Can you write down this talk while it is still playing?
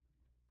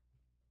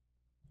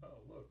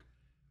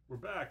We're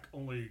back,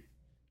 only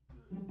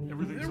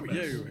everything's a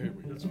mess.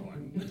 That's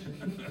fine.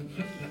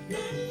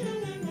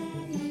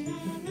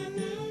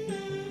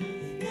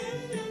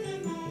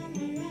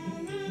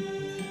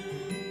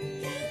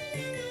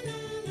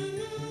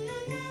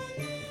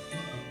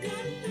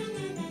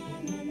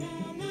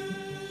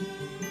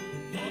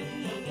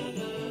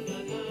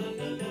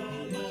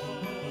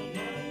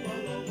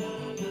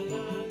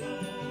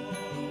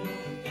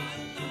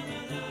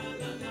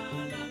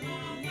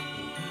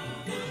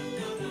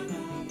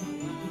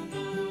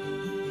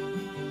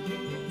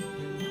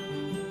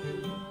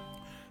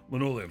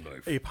 Linoleum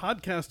Knife. A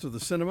podcast of the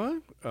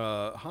cinema.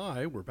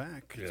 Hi, we're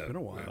back. It's been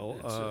a while.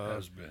 It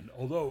has been.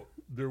 Although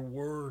there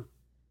were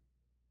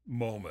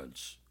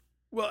moments.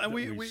 Well, and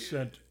we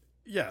sent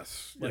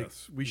yes, like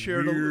yes, we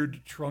shared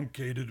weird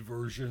truncated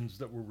versions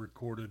that were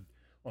recorded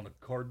on a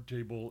card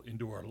table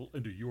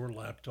into your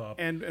laptop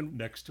and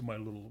next to my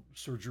little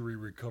surgery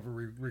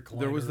recovery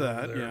recliner. There was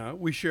that. There. Yeah,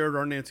 we shared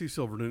our Nancy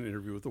Silverton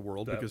interview with the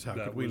world because how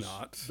could we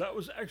not? That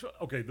was actually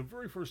okay. The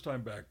very first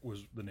time back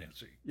was the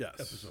Nancy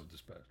episode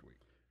this past week.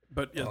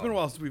 But yeah, it's been a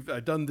while since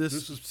we've done this.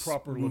 This is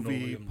proper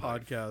movie Linoleum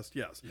podcast.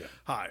 Yes. Yeah.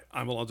 Hi,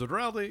 I'm Alonzo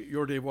Duralde.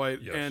 You're Dave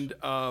White, Yes. and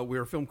we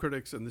are film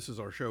critics, and this is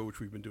our show, which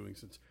we've been doing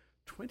since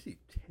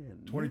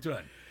 2010.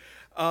 2010.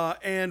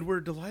 And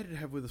we're delighted to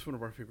have with us one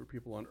of our favorite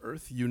people on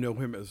earth. You know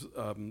him as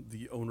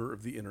the owner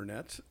of the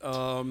internet.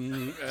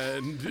 And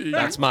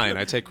That's mine.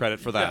 I take credit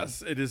for that.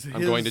 Yes, it is.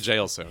 I'm going to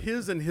jail soon.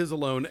 His and his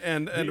alone.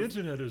 And The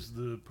internet is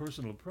the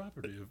personal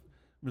property of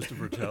Mr.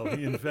 Virtel.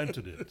 He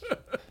invented it.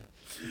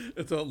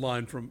 It's a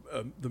line from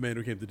The Man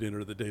Who Came to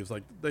Dinner that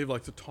Dave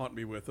likes to taunt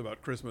me with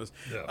about Christmas.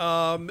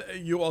 Yeah.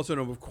 You also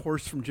know him, of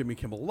course, from Jimmy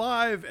Kimmel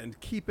Live and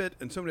Keep It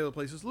and so many other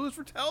places. Louis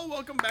Virtel,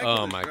 welcome back. Oh,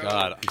 to the my show.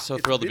 God. I'm so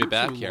thrilled to be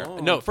back here.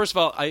 Long. No, first of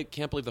all, I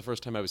can't believe the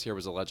first time I was here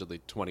was allegedly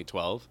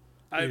 2012.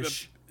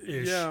 Ish.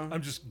 Yeah.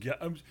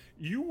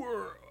 You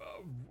were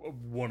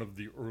one of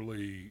the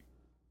early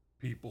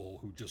people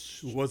who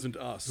wasn't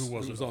us. Who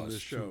wasn't was on us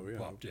this show. who Yeah.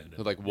 popped in.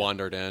 Who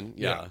wandered in.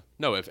 Yeah. Yeah.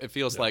 No, it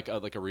feels like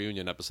a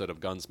reunion episode of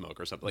Gunsmoke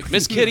or something. Like,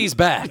 Miss Kitty's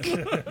back.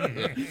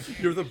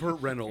 You're the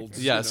Burt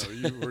Reynolds. Yes.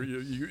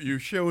 You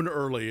shone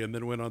early and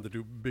then went on to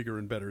do bigger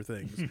and better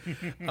things.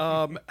 And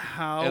I'm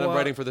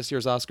writing for this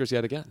year's Oscars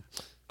yet again.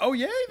 Oh,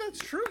 yay, that's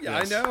true. Yeah,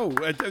 Yes. I know.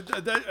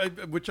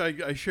 Which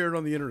I shared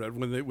on the internet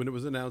when it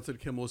was announced that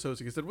Kimmel was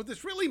hosting. I said, what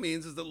this really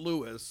means is that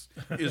Louis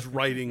is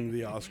writing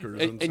the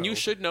Oscars. And you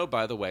should know,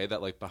 by the way,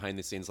 that like behind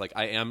the scenes, like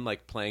I am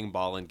like playing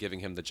ball and giving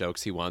him the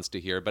jokes he wants to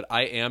hear, but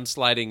I am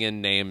sliding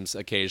in names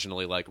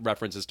occasionally, like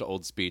references to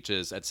old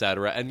speeches,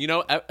 etc. And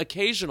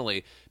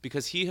occasionally,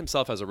 because he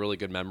himself has a really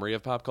good memory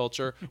of pop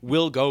culture,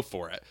 will go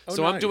for it. Oh,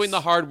 so I'm nice. doing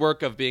the hard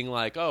work of being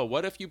like, oh,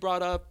 what if you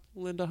brought up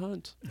Linda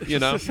Hunt? You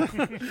know?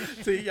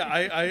 See, yeah,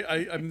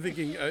 I'm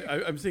thinking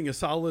I'm seeing a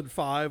solid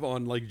 5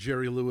 on like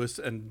Jerry Lewis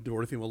and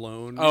Dorothy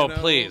Malone. Oh,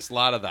 please, a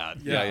lot of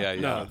that. Yeah.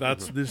 No,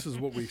 this is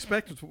what we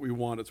expect. It's what we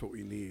want. It's what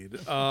we need.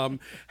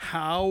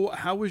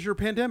 How was your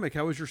pandemic?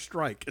 How was your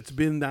strike? It's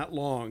been that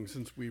long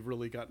since we've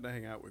really gotten to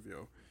hang out with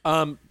you.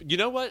 You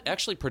know what?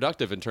 Actually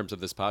productive in terms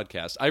of this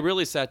podcast. I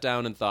really sat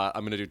down and thought,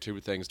 I'm going to do 2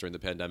 things during the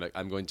pandemic.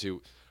 I'm going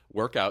to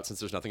work out since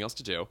there's nothing else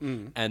to do,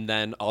 and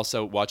then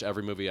also watch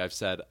every movie I've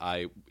said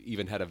I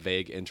even had a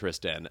vague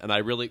interest in. And I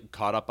really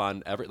caught up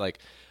on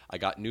I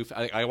got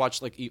I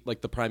watched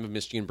like The Prime of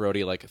Miss Jean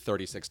Brodie like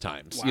 36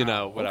 times,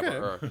 Wow.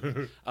 whatever.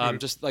 Okay. Or,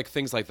 just like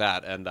things like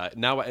that. And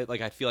now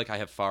I feel like I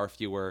have far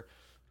fewer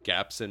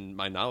gaps in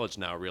my knowledge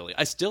now, really.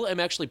 I still am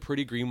actually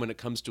pretty green when it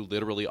comes to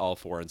literally all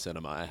foreign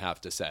cinema, I have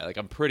to say. Like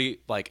I'm pretty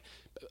like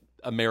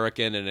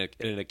American in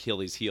an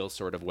Achilles heel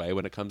sort of way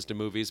when it comes to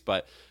movies,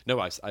 but no,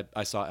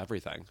 I saw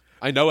everything.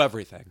 I know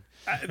everything.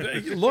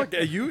 Look,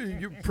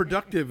 you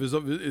productive is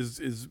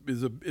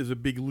a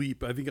big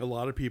leap. I think a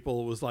lot of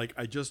people was like,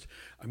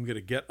 I'm going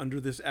to get under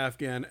this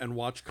Afghan and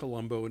watch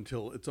Columbo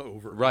until it's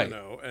over, right?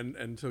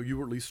 And so you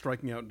were at least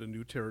striking out into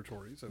new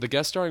territory. So. The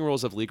guest starring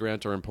roles of Lee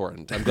Grant are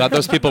important. I'm glad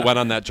those people went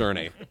on that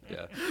journey.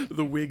 Yeah,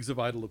 the wigs of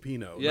Ida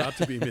Lupino, yeah. not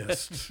to be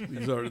missed.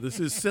 This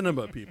is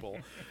cinema, people.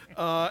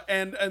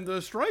 And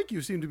the strike,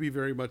 you seem to be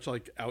very much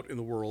like out in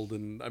the world,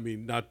 and I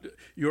mean,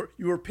 you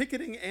were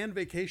picketing and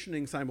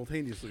vacationing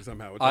simultaneously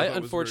somehow. I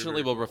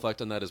unfortunately will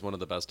reflect on that as one of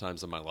the best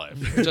times of my life.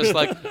 Just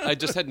like I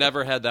just had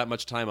never had that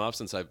much time off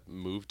since I've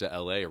moved to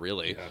LA.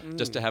 Really,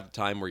 just to have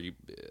time where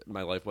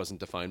my life wasn't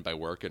defined by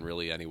work in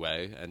really any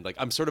way, and like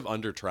I'm sort of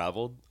under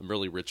traveled. I'm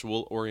really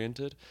ritual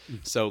oriented,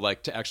 so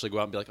like to actually go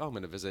out and be like, oh, I'm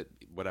going to visit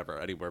whatever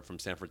anywhere from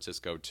San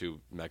Francisco to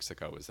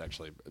Mexico is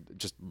actually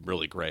just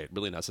really great,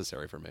 really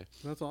necessary for me.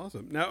 That's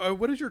awesome. Now,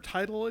 what is your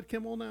title at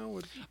Kimmel now?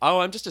 Oh,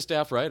 I'm just a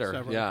staff writer.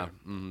 Staff writer, yeah,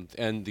 okay.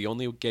 And the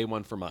only gay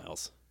one for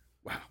miles.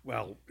 Wow.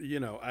 Well,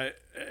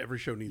 every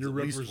show needs. You're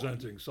at least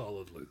representing one.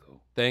 solidly,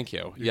 though. Thank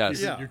you. Yes.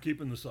 You're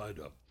keeping the side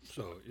up.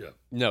 So yeah.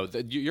 No,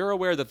 you're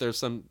aware that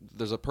there's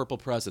a purple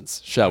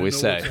presence, shall we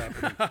say? What's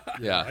happening.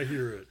 Yeah, I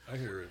hear it.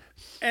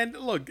 And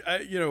look,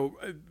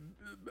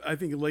 I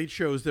think late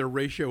shows, their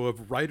ratio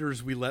of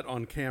writers we let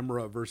on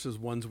camera versus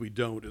ones we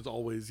don't is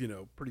always,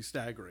 pretty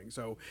staggering.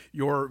 So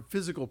your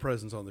physical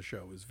presence on the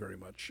show is very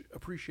much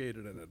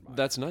appreciated and admired.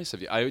 That's nice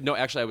of you.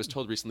 Actually, I was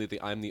told recently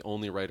that I'm the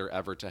only writer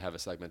ever to have a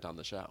segment on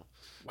the show.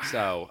 Wow.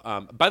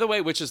 So, by the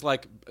way, which is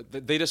like,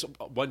 they just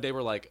one day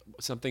were like,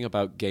 something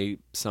about gay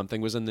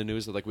something was in the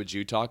news. They're like, would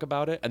you talk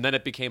about it? And then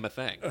it became a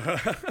thing.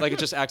 Like, it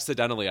just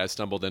accidentally, I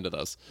stumbled into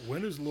this.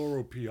 When is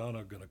Lauro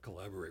Piana going to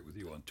collaborate with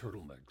you on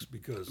turtlenecks?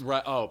 Because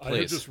right. Oh, please. I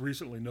have just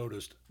recently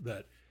noticed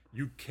that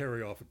you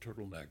carry off a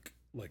turtleneck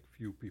like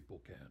few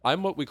people can.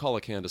 I'm what we call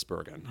a Candice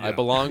Bergen. Yeah. I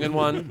belong in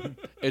one.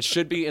 It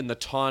should be in the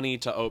tawny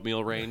to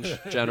oatmeal range,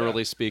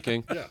 generally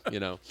speaking.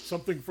 Yeah.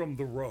 Something from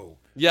The Row.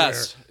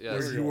 Yes.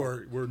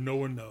 Where no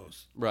one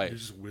knows. Right. You're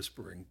just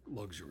whispering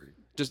luxury.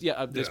 Just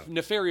there's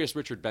nefarious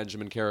Richard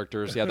Benjamin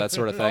characters, that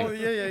sort of thing. Oh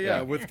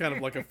yeah, with kind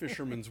of like a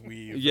fisherman's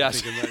weave.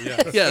 Yes,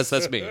 that, yes,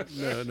 that's me.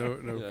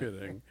 No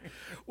kidding.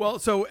 Well,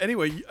 so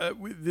anyway,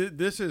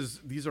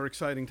 these are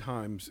exciting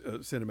times,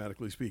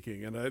 cinematically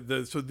speaking,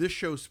 and so this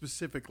show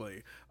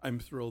specifically, I'm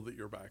thrilled that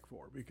you're back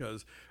for,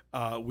 because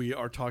we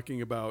are talking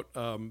about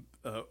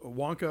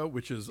Wonka,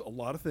 which is a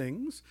lot of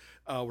things.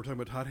 We're talking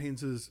about Todd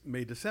Haynes'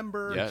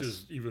 May-December, Yes. Which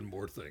is even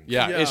more things.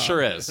 Yeah, it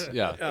sure is.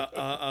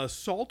 Yeah,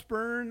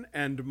 Saltburn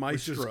and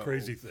Maestro. Which is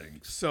crazy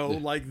things. So,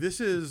 like,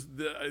 this is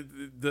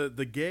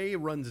the gay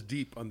runs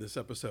deep on this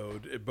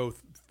episode,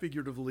 both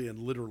figuratively and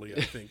literally,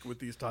 I think, with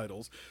these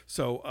titles.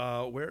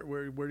 So, where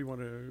do you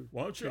want to?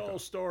 Why don't you all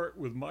start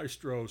with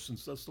Maestro,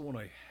 since that's the one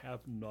I have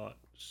not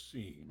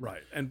seen.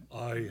 Right, and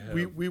I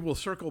we will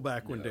circle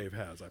back when Dave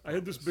has. I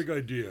had this big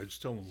idea. I was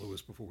telling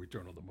Lewis before we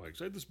turn on the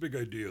mics. I had this big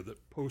idea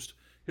that post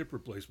hip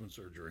replacement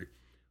surgery,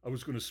 I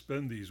was going to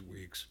spend these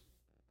weeks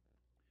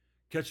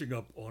catching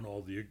up on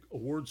all the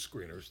award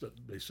screeners that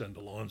they send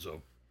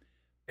Alonzo,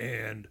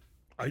 and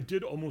I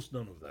did almost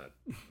none of that.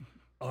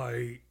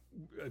 I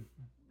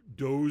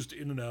dozed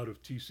in and out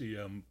of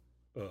TCM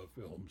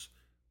films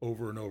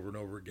over and over and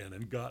over again,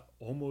 and got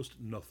almost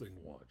nothing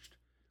watched.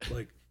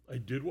 Like, I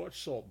did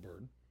watch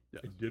Saltburn.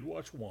 Yes. I did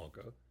watch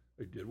Wonka.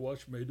 I did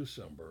watch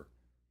May-December.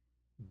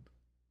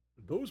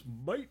 Those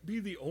might be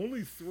the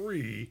only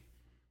three.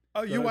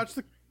 Oh, we watched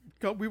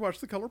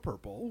The Color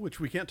Purple, which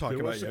we can't talk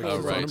about yet.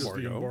 Right.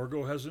 The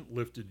embargo hasn't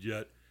lifted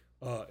yet.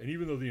 And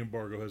even though the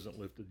embargo hasn't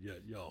lifted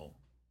yet, y'all,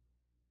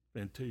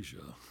 Fantasia.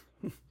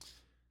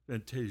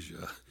 And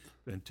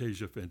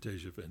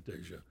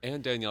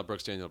Danielle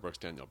Brooks. And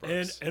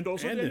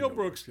also Danielle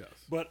Brooks. Yes.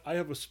 But I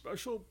have a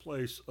special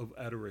place of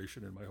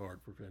adoration in my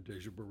heart for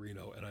Fantasia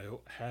Barrino, and I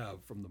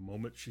have from the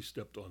moment she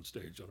stepped on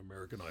stage on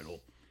American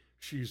Idol.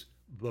 She's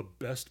the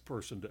best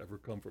person to ever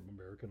come from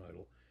American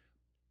Idol.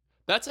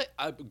 That's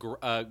a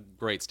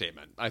great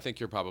statement. I think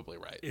you're probably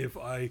right.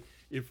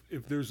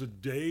 If there's a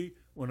day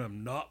when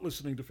I'm not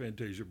listening to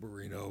Fantasia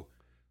Barrino,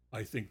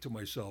 I think to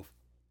myself,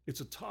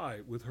 it's a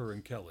tie with her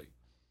and Kelly.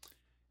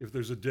 If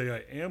there's a day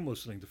I am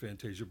listening to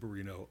Fantasia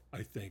Barrino,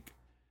 I think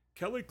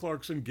Kelly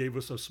Clarkson gave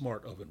us a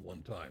smart oven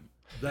one time.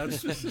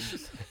 That's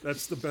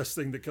the best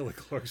thing that Kelly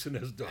Clarkson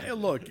has done. Hey,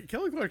 look,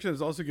 Kelly Clarkson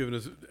has also given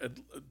us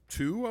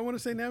two, I want to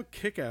say now,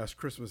 kick-ass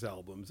Christmas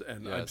albums,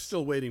 and I'm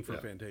still waiting for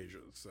Fantasia.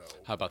 So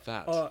how about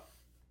that?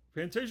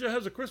 Fantasia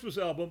has a Christmas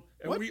album,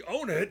 and we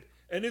own it,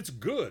 and it's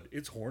good.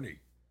 It's horny.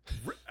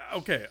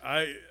 Okay,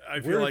 I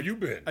feel Where like have you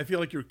been? I feel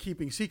like you're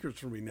keeping secrets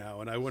from me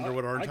now, and I wonder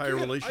what our entire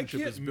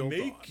relationship is built on. I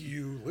can't make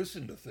you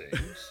listen to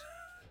things.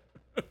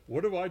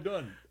 What have I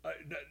done?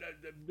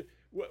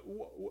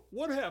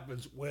 What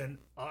happens when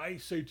I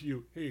say to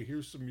you, "Hey,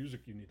 here's some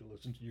music you need to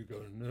listen to"? You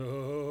go,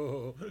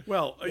 "No."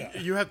 Well,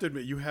 you have to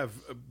admit you have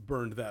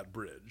burned that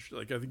bridge.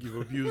 Like, I think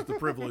you've abused the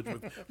privilege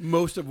with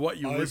most of what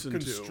you listen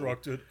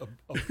to.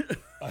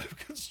 I've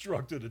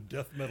constructed a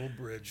death metal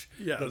bridge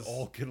that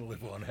all can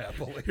live on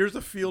happily. Here's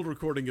a field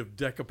recording of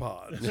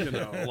Decapods.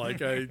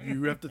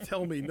 You have to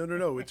tell me,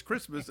 no, it's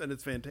Christmas and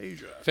it's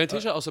Fantasia.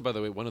 Fantasia also, by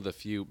the way, one of the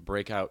few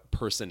breakout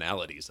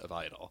personalities of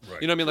Idol.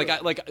 Right. You know what I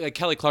mean? Like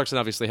Kelly Clarkson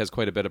obviously has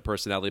quite a bit of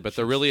personality, but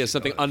there really is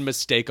something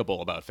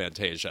unmistakable about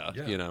Fantasia.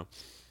 Yeah. You know,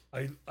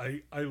 I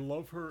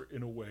love her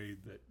in a way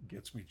that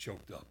gets me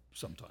choked up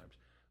sometimes.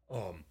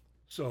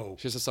 So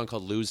she has a song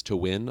called "Lose to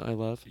Win." I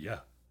love.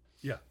 Yeah.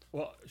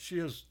 Well, she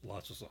has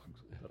lots of songs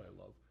that I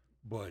love,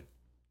 but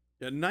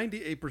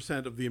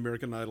 98% of the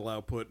American Idol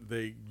output,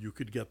 you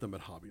could get them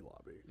at Hobby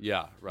Lobby.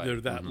 Yeah, right. They're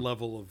that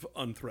level of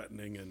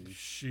unthreatening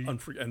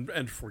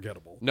and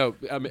forgettable. No,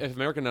 if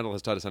American Idol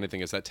has taught us anything,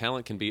 is that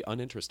talent can be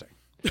uninteresting.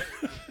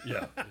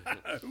 Yeah.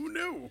 Who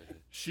knew?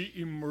 She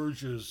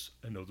emerges.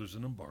 I know there's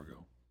an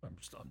embargo. I'm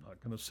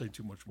not going to say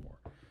too much more.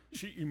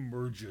 She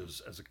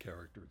emerges as a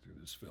character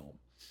through this film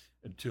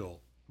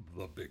until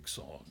the big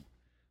song.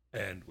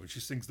 And when she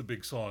sings the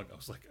big song, I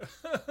was like,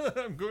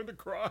 I'm going to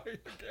cry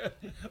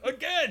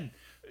again.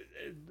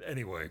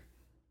 Anyway,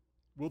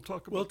 we'll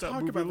talk about that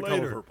movie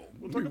later.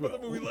 We'll talk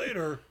about the movie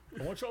later.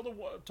 I want y'all to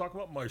talk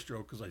about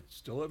Maestro because I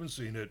still haven't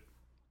seen it.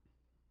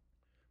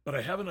 But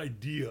I have an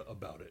idea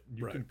about it.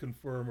 You can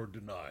confirm or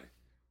deny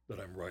that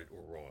I'm right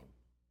or wrong.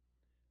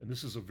 And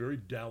this is a very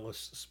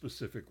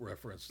Dallas-specific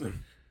reference that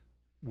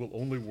will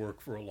only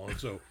work for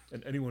Alonzo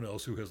and anyone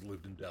else who has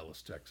lived in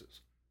Dallas,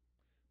 Texas.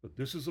 But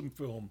this is a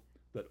film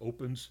that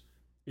opens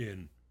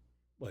in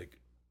like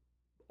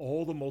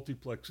all the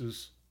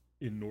multiplexes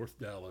in North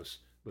Dallas,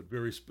 but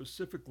very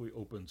specifically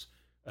opens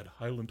at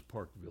Highland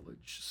Park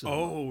Village Cinema.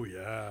 Oh,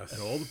 yes.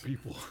 And all the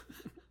people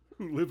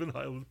who live in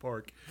Highland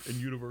Park and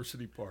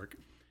University Park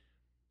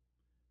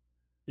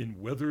in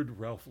weathered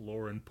Ralph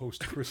Lauren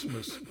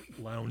post-Christmas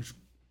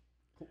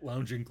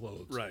lounging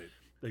clothes. Right.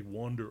 They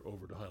wander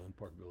over to Highland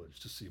Park Village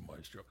to see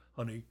Maestro.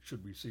 Honey,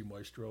 should we see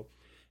Maestro?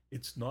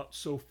 It's not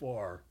so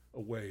far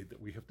away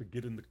that we have to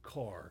get in the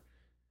car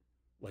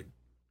like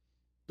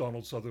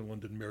Donald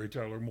Sutherland and Mary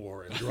Tyler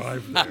Moore and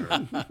drive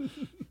there.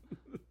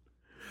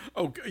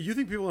 Oh, you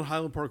think people in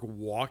Highland Park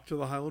walk to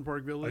the Highland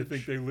Park Village? I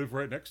think they live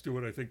right next to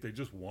it. I think they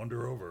just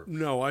wander over.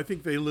 No, I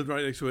think they lived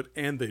right next to it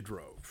and they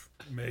drove.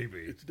 Maybe.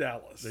 It's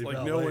Dallas. They like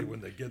valet no one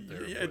when they get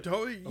there. Yeah, but,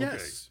 totally.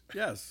 Yes. Okay.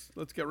 Yes.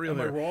 Let's get real Am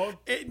there. I wrong?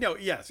 No,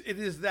 yes. It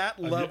is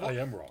that level. I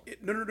am wrong.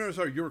 No,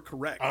 sorry. You're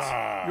correct.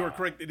 You're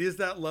correct. It is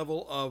that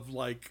level of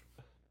like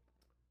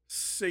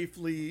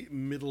safely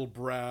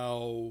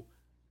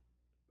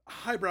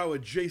highbrow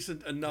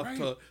adjacent enough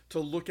Right. to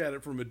look at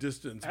it from a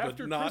distance,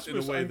 After but not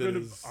Christmas, in a way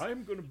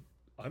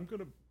I'm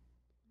gonna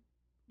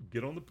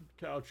get on the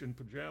couch in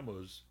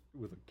pajamas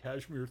with a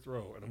cashmere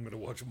throw, and I'm gonna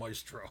watch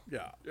Maestro.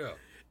 Yeah. Yeah.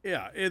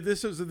 Yeah,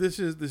 this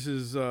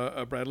is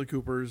Bradley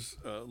Cooper's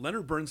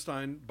Leonard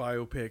Bernstein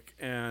biopic,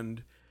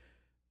 and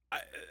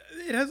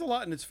it has a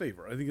lot in its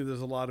favor. I think there's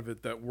a lot of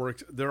it that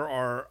works.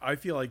 I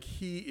feel like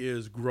he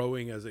is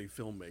growing as a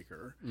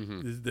filmmaker.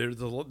 Mm-hmm.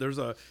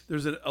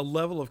 There's a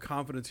level of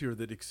confidence here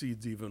that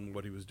exceeds even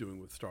what he was doing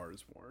with Star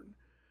Is Born.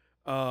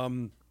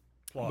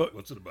 Plot,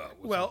 what's it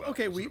about?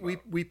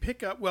 We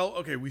pick up. Well,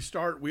 okay,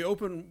 we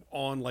open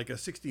on like a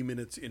 60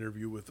 minutes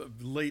interview with a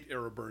late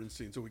era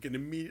Bernstein, so we can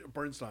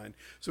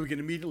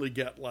immediately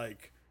get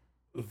like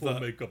the full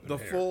makeup, the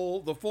and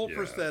full hair.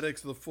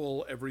 prosthetics, the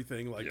full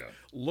everything. Like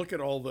look at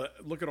all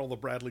the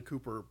Bradley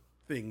Cooper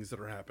things that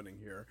are happening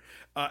here,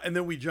 and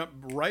then we jump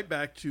right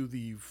back to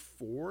the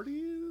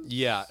 40s.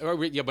 Yeah,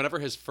 whenever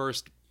his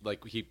first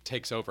he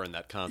takes over in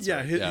that concert.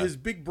 Yeah, his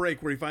big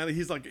break where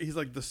he's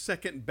like the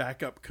second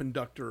backup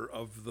conductor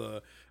of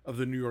the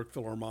New York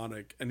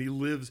Philharmonic, and he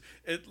lives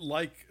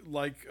like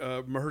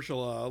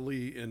Mahershala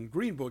Ali in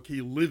Green Book. He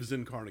lives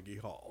in Carnegie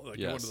Hall, one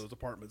of those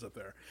apartments up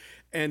there,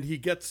 and he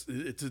gets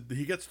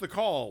the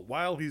call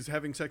while he's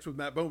having sex with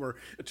Matt Bomer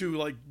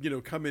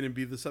to come in and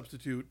be the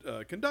substitute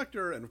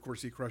conductor, and of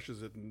course he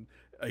crushes it, and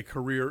a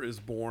career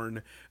is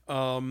born.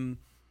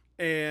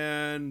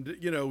 And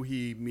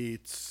he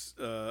meets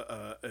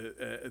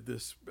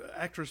this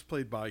actress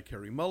played by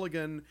Carey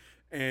Mulligan,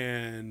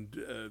 and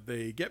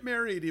they get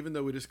married, even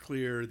though it is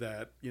clear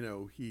that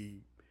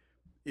he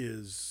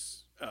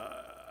is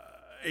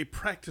a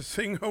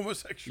practicing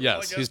homosexual.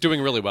 Yes, he's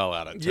doing really well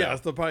at it, too.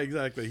 Yes,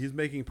 exactly. He's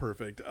making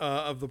perfect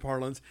of the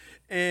parlance,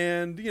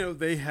 and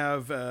they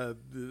have a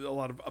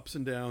lot of ups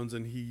and downs,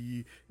 and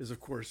he is, of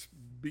course,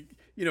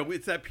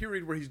 it's that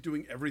period where he's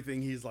doing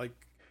everything. He's like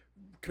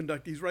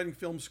he's writing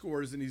film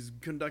scores, and he's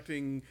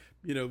conducting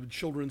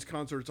children's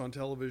concerts on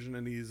television,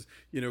 and he's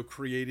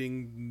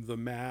creating the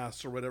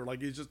Mass or whatever.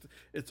 Like it's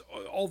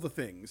all the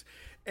things.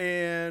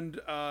 And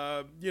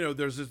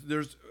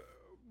there's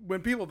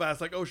when people have asked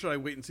like, oh, should I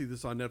wait and see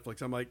this on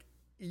Netflix? I'm like,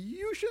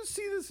 you should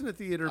see this in a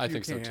theater if I you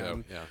think can. so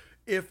too. Yeah.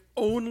 If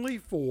only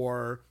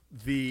for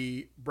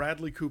the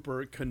Bradley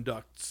Cooper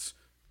conducts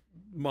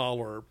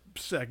Mahler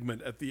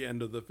segment at the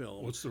end of the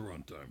film. What's the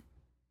runtime?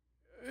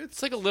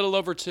 It's like a little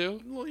over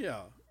 2. Well,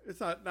 yeah. It's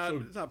not I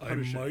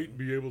punishing. might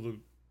be able to,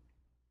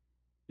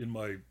 in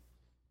my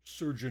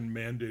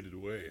surgeon-mandated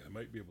way, I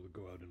might be able to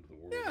go out into the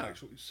world and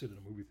actually sit in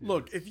a movie theater.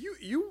 Look, if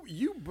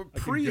you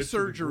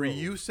pre-surgery,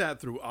 you sat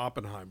through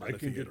Oppenheimer in I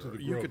can theater. get to the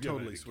Grove. You could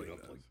totally I swing get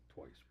up that. like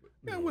twice. But,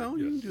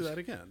 You can do that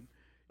again.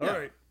 All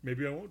right,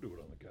 maybe I won't do it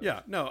on the couch.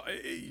 Yeah, no,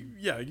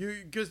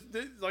 because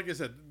like I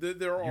said,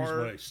 there Use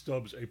are my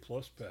Stubbs A+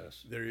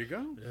 pass. There you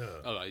go. Yeah.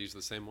 Oh, I use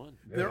the same one.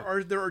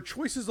 Yeah. There are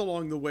choices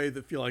along the way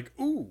that feel like,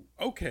 ooh,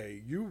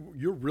 okay,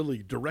 you're really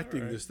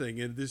directing this thing,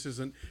 and this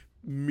isn't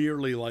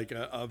merely like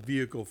a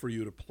vehicle for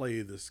you to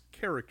play this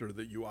character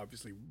that you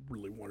obviously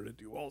really wanted to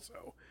do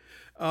also.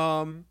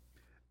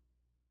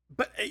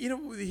 But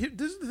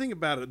this is the thing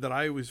about it that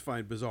I always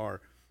find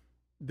bizarre.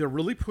 They're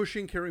really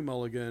pushing Carey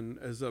Mulligan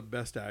as a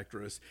best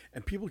actress,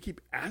 and people keep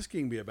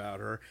asking me about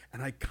her,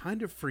 and I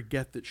kind of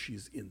forget that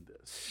she's in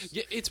this.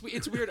 Yeah, it's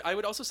weird. I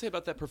would also say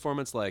about that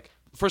performance,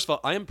 first of all,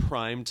 I am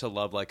primed to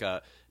love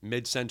a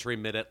mid-century,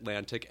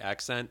 mid-Atlantic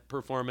accent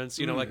performance.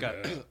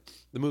 The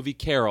movie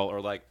Carol,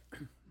 or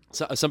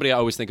somebody I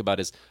always think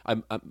about is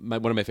one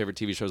of my favorite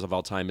TV shows of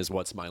all time is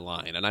What's My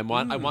Line, and I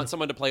want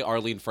someone to play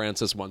Arlene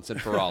Francis once and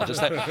for all.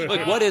 Just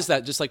what is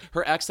that? Just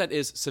her accent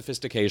is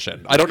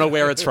sophistication. I don't know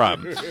where it's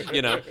from,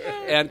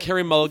 And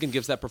Carey Mulligan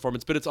gives that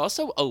performance, but it's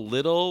also a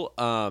little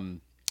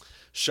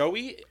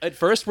showy at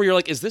first, where you're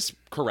like, is this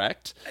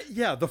correct?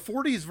 Yeah, the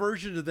 40s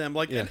version of them,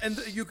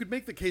 and you could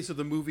make the case of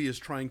the movie as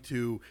trying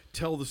to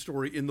tell the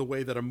story in the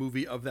way that a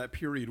movie of that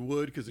period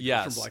would, because it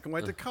goes from black and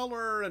white to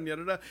color and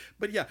yada.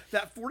 But yeah,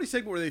 that 40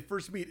 segment where they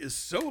first meet is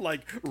so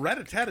like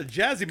rat-a-tat-a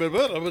jazzy,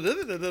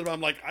 but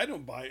I'm like, I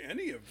don't buy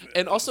any of it.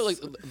 And also like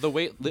the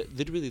way,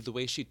 literally the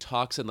way she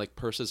talks and like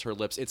purses her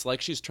lips, it's like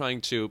she's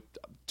trying to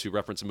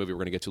reference a movie we're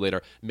going to get to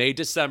later, May,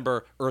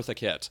 December, Eartha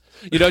Kitt.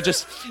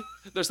 Just,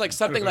 there's like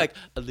something like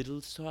a little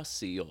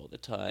saucy all the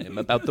time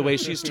about the way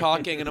she's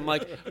talking. And I'm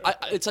like,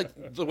 it's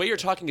like the way you're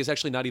talking is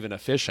actually not even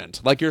efficient.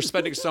 Like you're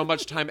spending so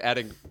much time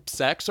adding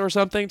sex or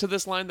something to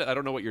this line that I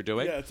don't know what you're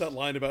doing. Yeah, it's that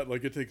line about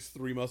like it takes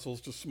 3 muscles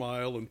to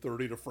smile and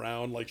 30 to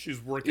frown. Like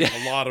she's working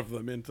a lot of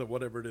them into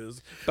whatever it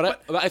is.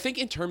 But I think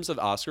in terms of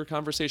Oscar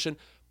conversation,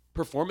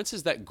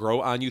 performances that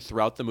grow on you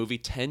throughout the movie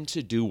tend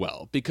to do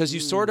well because you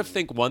sort of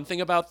think one thing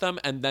about them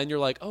and then you're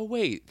like, oh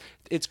wait,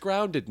 it's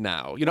grounded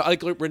now.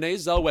 Like Renee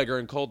Zellweger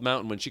in Cold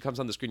Mountain, when she comes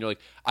on the screen, you're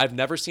like, I've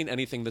never seen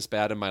anything this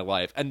bad in my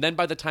life. And then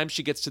by the time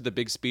she gets to the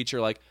big speech, you're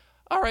like,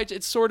 all right,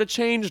 it's sort of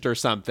changed or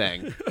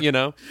something,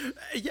 Yeah,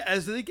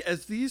 as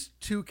these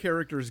two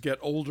characters get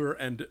older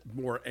and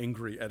more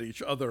angry at each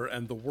other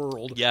and the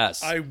world.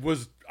 Yes, I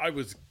was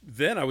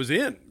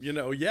in.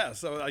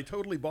 So I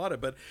totally bought it.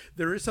 But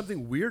there is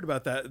something weird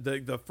about that.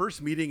 The first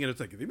meeting, and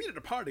it's like they meet at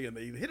a party and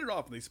they hit it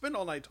off and they spend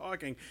all night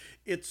talking.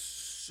 It's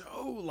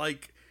so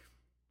like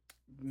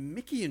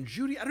Mickey and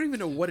Judy, I don't even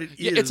know what it is.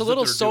 Yeah, it's a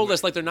little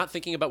soulless, like they're not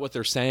thinking about what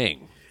they're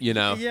saying,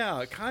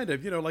 Yeah, kind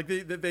of. Like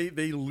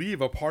they leave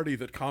a party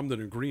that Comden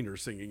and Green are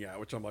singing at,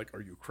 which I'm like,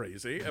 are you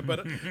crazy?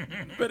 But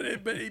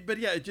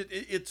yeah,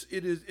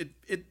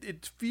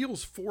 it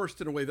feels forced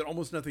in a way that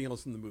almost nothing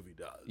else in the movie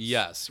does.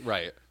 Yes,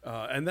 right.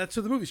 And that's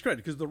to the movie's credit,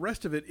 because the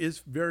rest of it is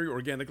very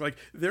organic. Like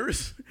there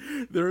is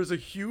a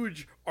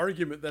huge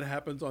argument that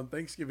happens on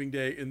Thanksgiving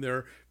Day in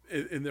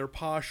their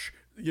posh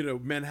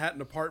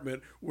Manhattan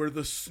apartment where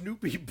the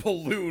Snoopy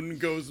balloon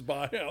goes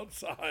by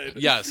outside.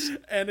 Yes.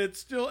 And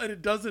it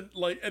doesn't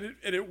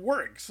it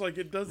works. Like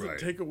it doesn't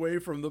take away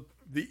from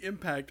the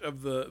impact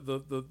of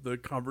the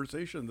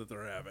conversation that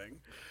they're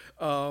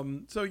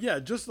having. So yeah,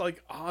 just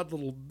like odd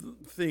little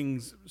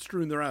things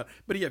strewn around.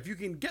 But yeah, if you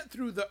can get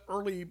through the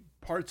early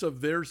parts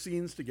of their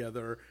scenes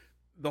together,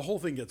 the whole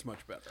thing gets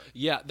much better.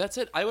 Yeah, that's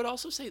it. I would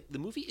also say the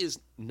movie is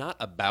not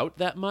about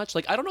that much.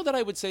 Like, I don't know that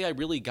I would say I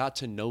really got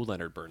to know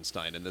Leonard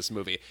Bernstein in this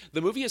movie.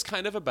 The movie is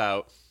kind of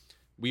about,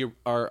 we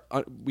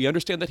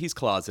understand that he's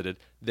closeted.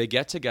 They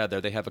get together.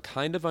 They have a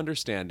kind of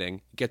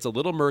understanding. It gets a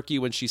little murky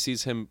when she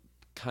sees him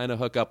kind of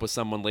hook up with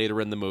someone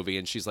later in the movie,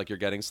 and she's like, you're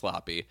getting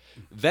sloppy.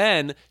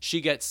 Then she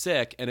gets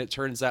sick, and it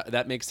turns out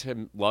that makes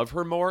him love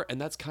her more,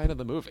 and that's kind of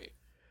the movie.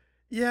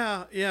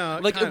 Yeah.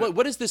 Like,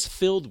 what is this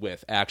filled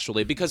with,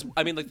 actually? Because,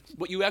 I mean, like,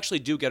 what you actually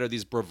do get are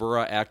these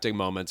bravura acting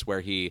moments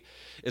where he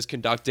is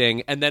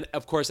conducting. And then,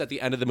 of course, at the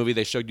end of the movie,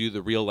 they showed you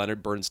the real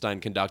Leonard Bernstein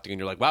conducting. And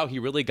you're like, wow, he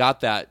really got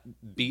that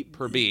beat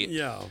per beat.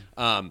 Yeah.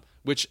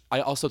 Which I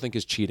also think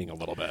is cheating a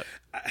little bit.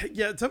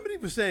 Yeah, somebody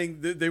was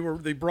saying that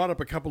they brought up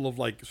a couple of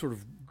like sort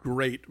of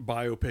great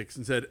biopics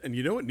and said, and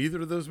you know what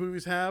neither of those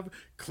movies have?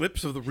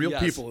 Clips of the real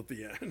people at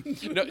the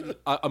end.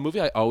 A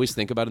movie I always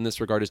think about in this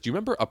regard is, do you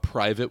remember A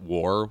Private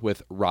War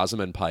with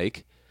Rosamund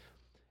Pike?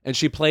 And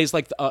she plays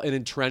like an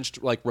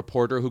entrenched like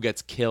reporter who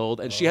gets killed,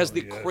 and she has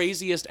the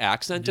craziest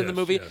accent in the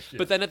movie. Yes.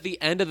 But then at the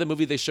end of the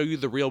movie, they show you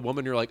the real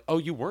woman. You're like, oh,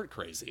 you weren't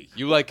crazy.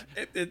 You like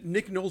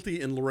Nick Nolte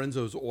in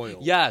Lorenzo's Oil.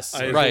 Yes,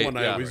 right. The one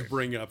I always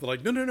bring up. They're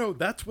like, no,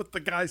 that's what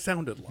the guy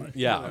sounded like.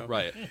 Yeah,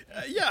 right.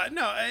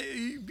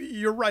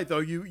 You're right though.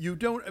 You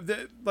don't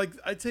like.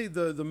 I'd say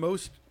the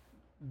most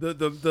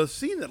the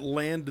scene that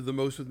landed the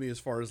most with me as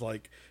far as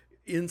like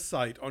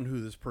insight on who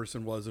this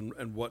person was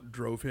and what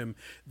drove him.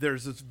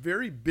 There's this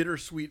very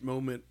bittersweet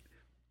moment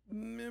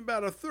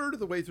about a third of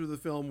the way through the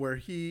film where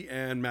he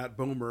and Matt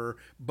Bomer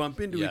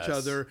bump into each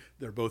other.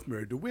 They're both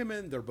married to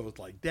women. They're both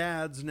like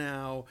dads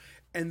now.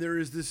 And there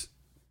is this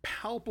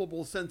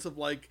palpable sense of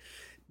like,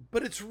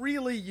 but it's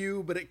really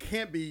you, but it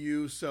can't be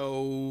you.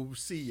 So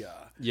see ya.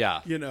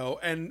 Yeah.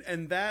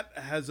 And that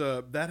has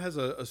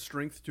a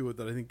strength to it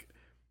that I think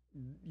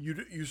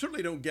you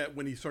certainly don't get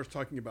when he starts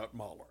talking about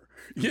Mahler.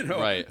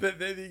 Right.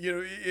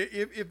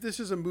 If this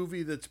is a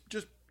movie that's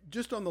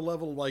just on the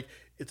level of like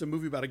it's a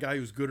movie about a guy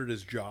who's good at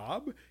his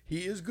job. He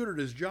is good at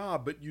his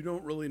job, but you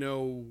don't really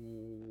know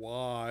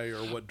why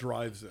or what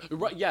drives it.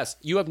 Right? Yes,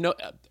 you have no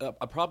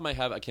a problem. I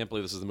have. I can't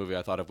believe this is the movie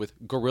I thought of with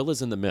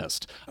Gorillas in the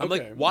Mist. I'm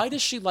like, why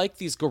does she like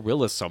these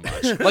gorillas so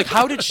much? Like,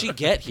 how did she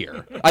get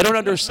here? I don't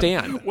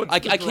understand. I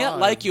can't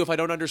like you if I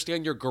don't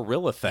understand your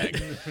gorilla thing.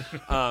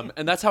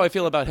 And that's how I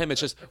feel about him. It's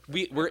just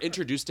we're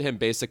introduced to him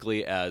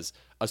basically as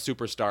a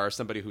superstar,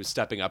 somebody who's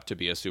stepping up to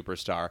be a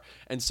superstar,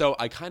 and so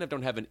I kind of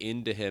don't have an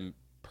into him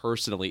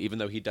personally, even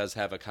though he does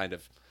have a kind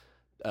of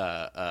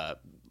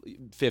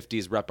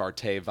 50s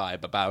repartee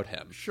vibe about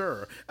him.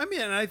 Sure. I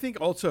mean, and I think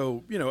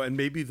also, and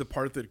maybe the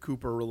part that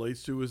Cooper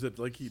relates to is that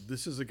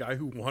this is a guy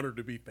who wanted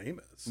to be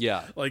famous.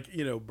 Yeah.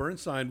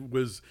 Bernstein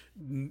was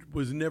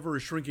never a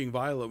shrinking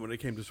violet when it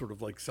came to sort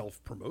of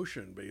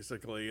self-promotion,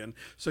 basically. And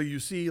so you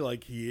see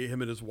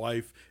him and his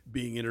wife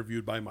being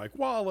interviewed by Mike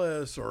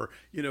Wallace, or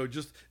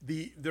just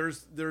there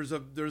is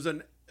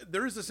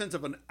a sense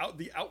of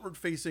the outward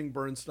facing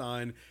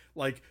Bernstein.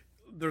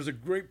 There's a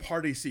great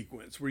party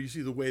sequence where you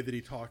see the way that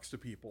he talks to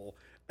people,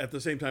 at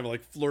the same time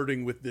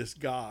flirting with this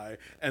guy,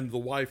 and the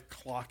wife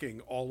clocking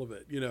all of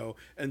it,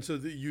 and so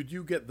you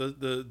do get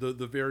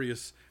the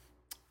various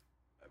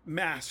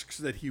masks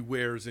that he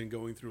wears in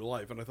going through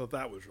life, and I thought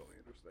that was really interesting.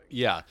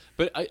 Yeah,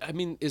 but I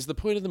mean, is the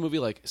point of the movie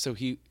so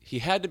he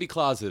had to be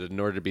closeted in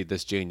order to be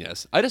this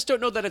genius? I just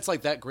don't know that it's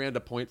that grand a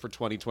point for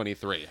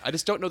 2023. I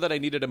just don't know that I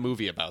needed a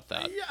movie about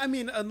that. Yeah, I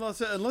mean, unless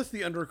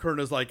the undercurrent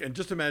is and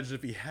just imagine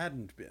if he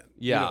hadn't been.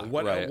 Yeah,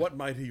 what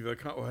might he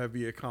have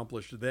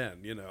accomplished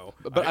then?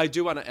 But I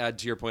do want to add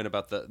to your point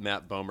about the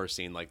Matt Bomer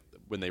scene,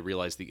 when they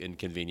realize the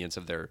inconvenience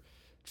of their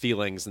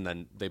feelings, and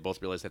then they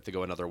both realize they have to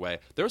go another way.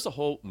 There's a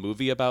whole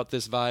movie about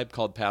this vibe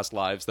called Past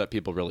Lives that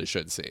people really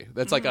should see.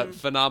 That's a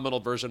phenomenal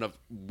version of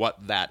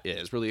what that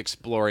is, really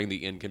exploring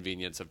the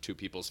inconvenience of two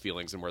people's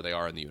feelings and where they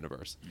are in the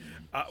universe.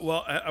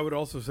 Well, I would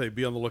also say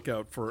be on the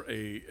lookout for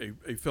a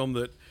film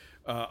that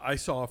I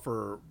saw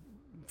for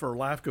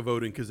LAFCA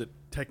voting, because it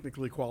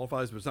technically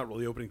qualifies, but it's not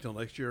really opening until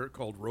next year,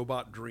 called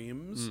Robot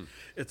Dreams.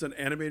 It's an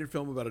animated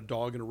film about a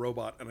dog and a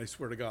robot, and I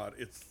swear to God,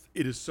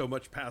 it is so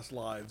much Past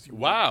Lives.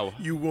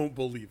 You won't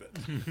believe it.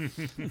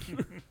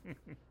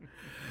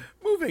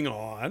 Moving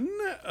on.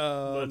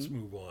 Let's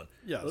move on.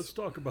 Yes. Let's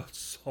talk about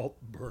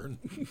Saltburn,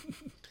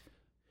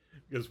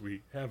 because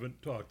we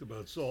haven't talked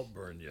about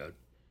Saltburn yet.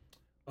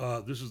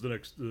 This is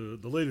the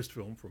latest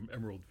film from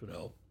Emerald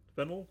Fennell.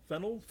 Fennell,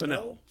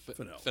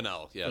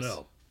 yes.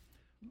 Fennell.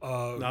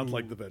 Not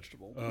like the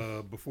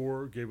vegetable.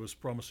 Before gave us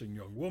Promising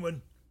Young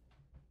Woman,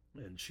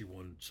 and she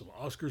won some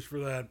Oscars for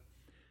that.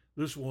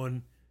 This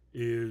one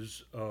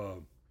is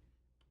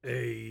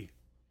a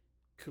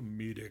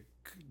comedic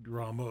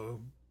drama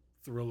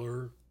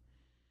thriller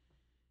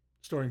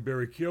starring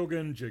Barry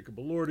Keoghan, Jacob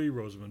Elordi,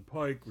 Rosamund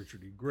Pike,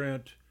 Richard E.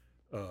 Grant,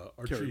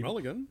 Carey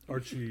Mulligan,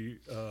 Archie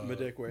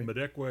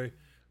Madekwe,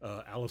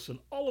 Allison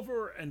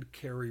Oliver, and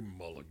Carey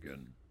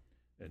Mulligan.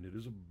 And it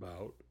is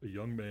about a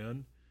young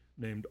man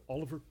named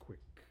Oliver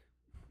Quick,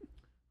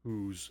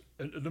 who's,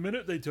 and the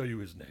minute they tell you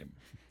his name,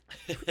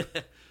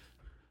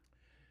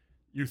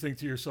 you think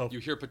to yourself, you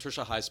hear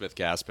Patricia Highsmith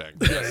gasping.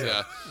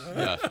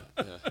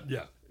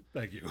 Yeah,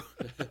 thank you.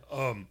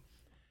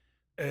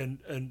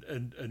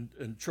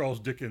 And Charles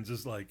Dickens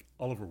is like,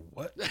 Oliver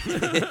what?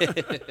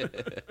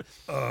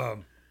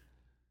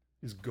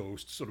 His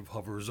ghost sort of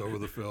hovers over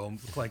the film,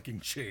 clanking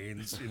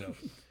chains,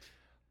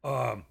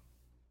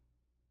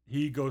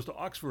 he goes to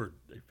Oxford,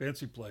 a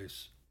fancy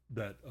place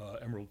that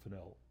Emerald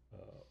Fennell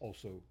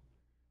also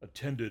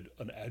attended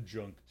an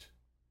adjunct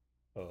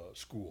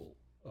school.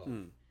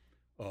 Do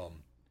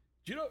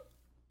you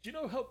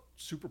know how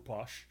super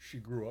posh she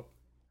grew up?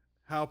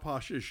 How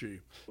posh is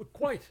she? Well,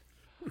 quite.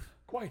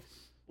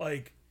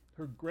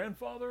 Her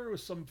grandfather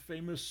was some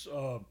famous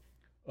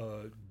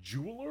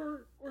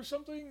jeweler or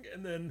something,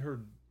 and then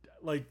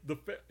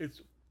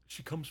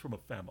she comes from a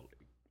family.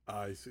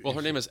 I see. Well,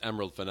 her name is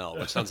Emerald Fennell,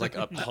 which sounds like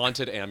a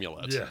haunted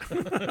amulet. Yeah.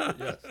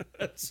 Yes.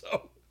 And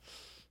so,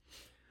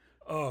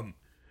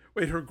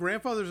 wait, her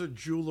grandfather's a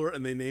jeweler,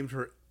 and they named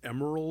her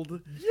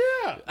Emerald?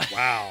 Yeah.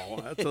 Wow.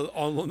 That's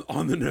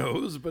on the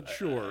nose, but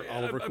sure.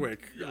 Oliver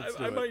Quick.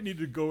 I might need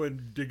to go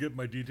and dig up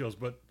my details,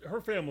 but her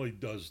family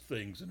does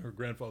things, and her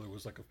grandfather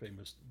was like a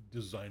famous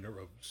designer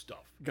of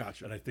stuff.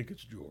 Gotcha. And I think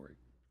it's jewelry.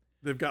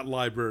 They've got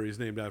libraries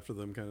named after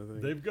them, kind of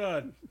thing. They've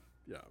got...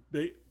 Yeah,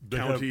 they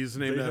counties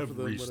named after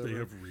them. They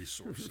have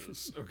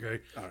resources. Okay,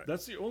 all right.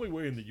 That's the only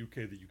way in the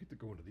UK that you get to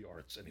go into the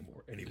arts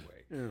anymore.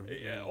 Anyway,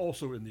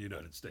 also in the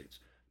United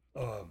States,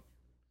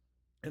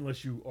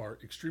 unless you are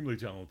extremely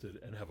talented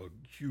and have a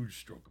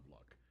huge stroke of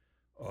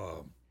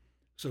luck.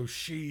 So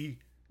she,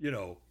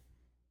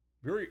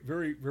 very,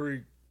 very,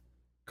 very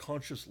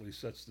consciously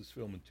sets this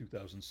film in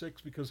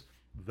 2006 because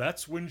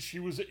that's when she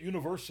was at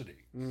university.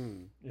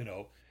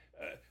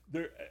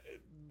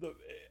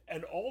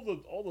 And all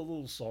the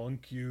little song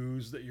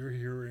cues that you're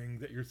hearing,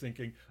 that you're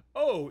thinking,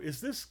 oh, is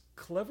this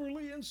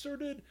cleverly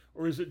inserted,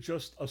 or is it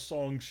just a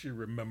song she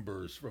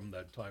remembers from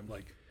that time?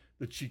 Like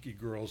the Cheeky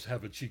Girls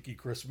Have a Cheeky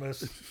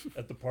Christmas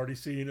at the party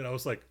scene, and I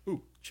was like,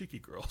 ooh, Cheeky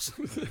Girls,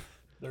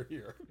 they're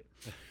here.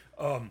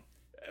 By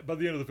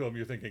the end of the film,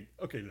 you're thinking,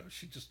 okay, no,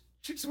 she just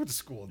went to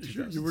school in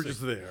 2006. You were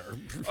just there.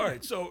 All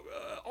right, so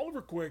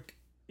Oliver Quick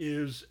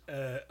is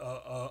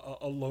a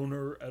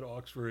loner at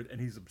Oxford,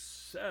 and he's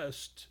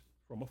obsessed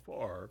from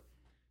afar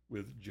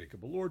with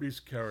Jacob Elordi's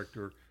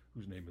character,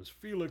 whose name is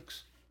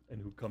Felix,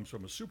 and who comes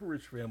from a super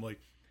rich family.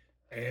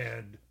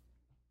 And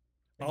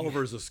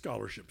Oliver's a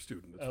scholarship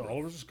student.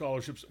 Oliver's a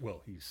scholarship.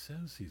 Well, he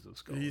says he's a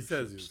scholarship. He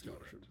says he's a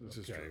scholarship.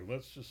 Okay,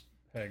 let's just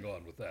hang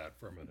on with that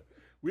for a minute.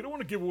 We don't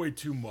want to give away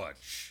too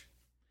much,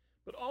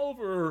 But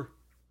Oliver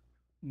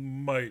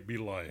might be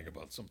lying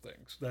about some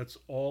things. That's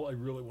all I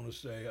really want to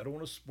say. I don't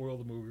want to spoil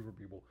the movie for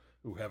people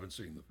who haven't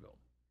seen the film.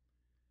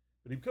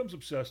 But he becomes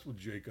obsessed with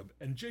Jacob,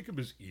 and Jacob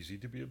is easy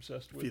to be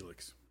obsessed with.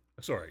 Felix.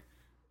 Sorry.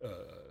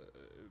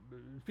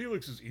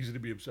 Felix is easy to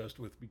be obsessed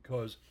with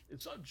because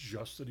it's not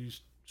just that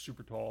he's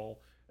super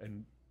tall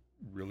and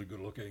really good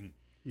looking.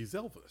 He's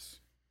Elvis.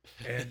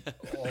 And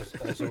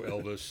also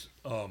Elvis.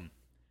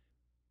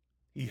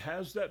 He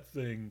has that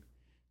thing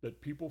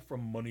that people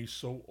from money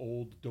so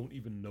old don't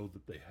even know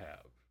that they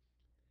have.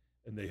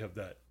 And they have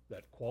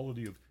that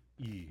quality of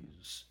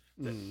ease,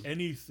 that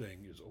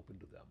anything is open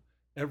to them.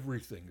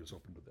 Everything is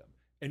open to them.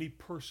 Any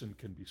person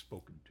can be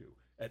spoken to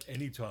at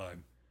any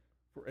time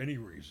for any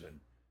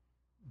reason.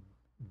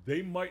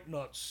 They might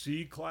not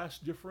see class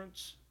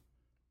difference,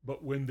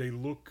 but when they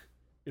look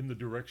in the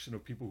direction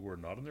of people who are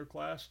not in their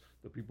class,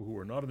 the people who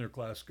are not in their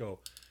class go,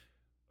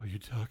 "Are you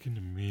talking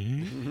to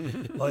me?"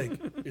 Like,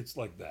 it's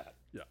like that.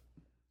 Yeah.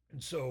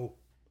 And so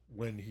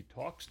when he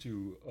talks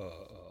to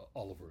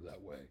Oliver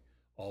that way,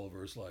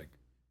 Oliver's like,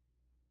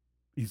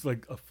 he's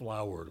like a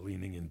flower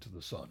leaning into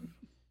the sun.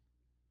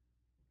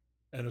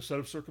 And a set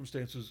of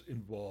circumstances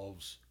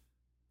involves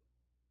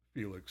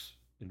Felix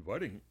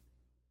inviting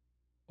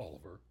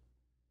Oliver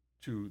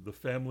to the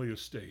family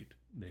estate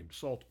named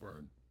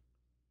Saltburn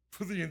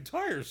for the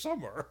entire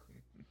summer,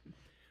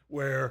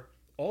 where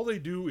all they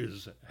do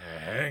is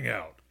hang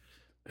out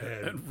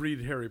and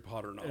read Harry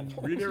Potter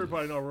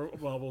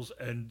novels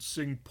and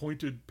sing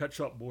pointed Pet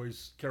Shop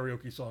Boys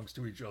karaoke songs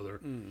to each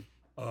other.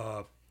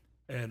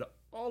 And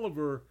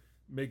Oliver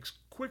makes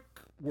quick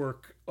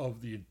work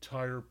of the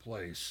entire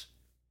place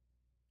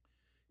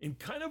in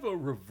kind of a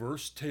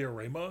reverse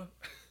Teorema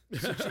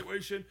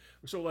situation.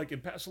 So like in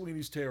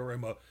Pasolini's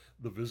Teorema,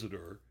 the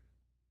visitor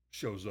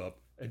shows up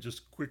and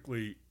just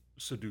quickly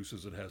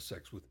seduces and has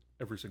sex with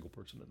every single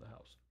person in the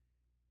house.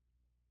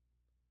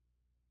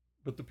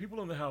 But the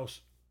people in the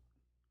house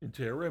in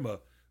Teorema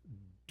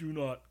do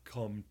not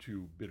come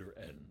to bitter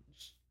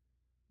ends.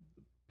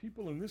 The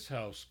people in this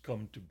house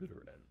come to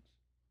bitter ends.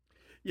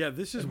 Yeah,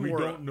 this is and more.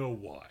 We don't know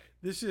why.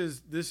 This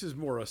is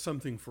more a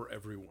something for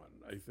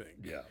everyone, I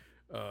think. Yeah.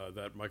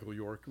 That Michael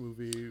York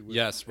movie with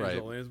yes, Angela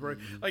right. Lansbury.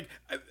 Like,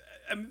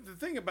 the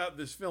thing about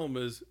this film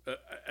is,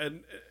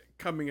 and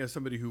coming as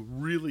somebody who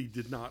really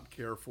did not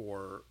care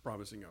for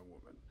Promising Young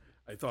Woman,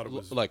 I thought it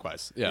was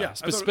likewise. Yeah,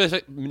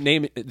 specific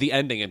name the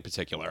ending in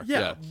particular.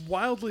 Yeah,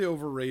 wildly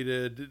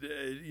overrated.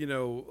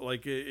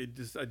 Like it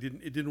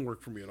didn't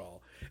work for me at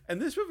all.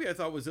 And this movie I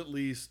thought was at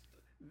least,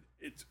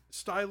 it's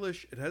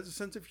stylish. It has a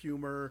sense of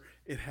humor.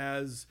 It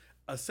has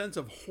a sense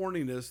of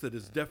horniness that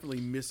is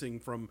definitely missing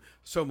from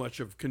so much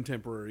of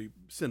contemporary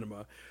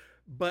cinema.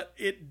 But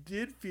it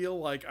did feel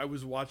like I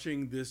was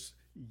watching this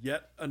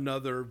yet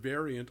another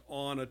variant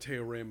on a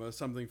Teorema,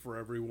 something for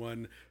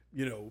everyone,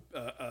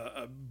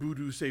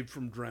 Voodoo Saved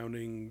from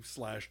Drowning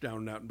 / Down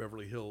and Out in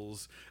Beverly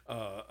Hills,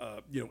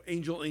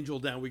 Angel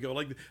Down We Go,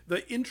 like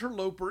the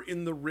interloper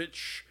in the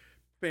rich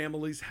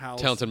family's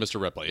house. Talented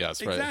Mr. Ripley,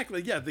 yes, right.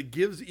 Exactly, yeah, that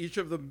gives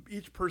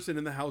each person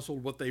in the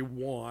household what they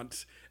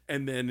want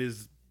and then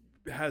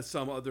has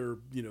some other,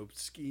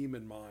 scheme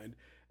in mind.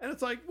 And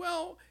it's like,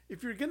 well,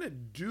 if you're going to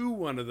do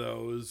one of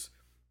those,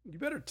 you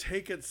better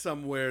take it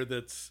somewhere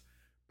that's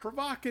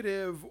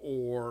provocative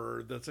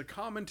or that's a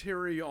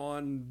commentary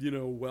on,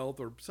 wealth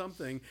or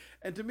something.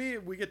 And to me,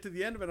 we get to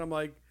the end of it, I'm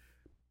like,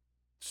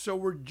 so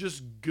we're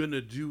just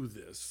gonna do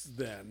this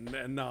then,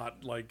 and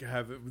not like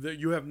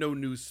you have no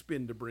new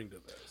spin to bring to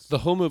this. The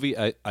whole movie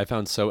I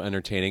found so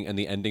entertaining, and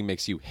the ending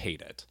makes you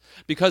hate it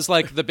because,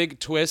 like, the big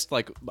twist,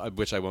 like,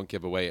 which I won't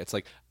give away, it's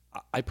like,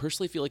 I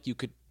personally feel like you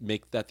could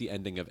make that the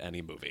ending of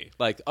any movie.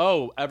 Like,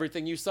 oh,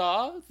 everything you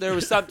saw,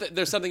 there's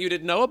something you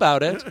didn't know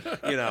about it,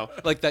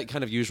 like that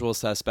kind of Usual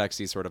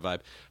Suspects-y sort of vibe.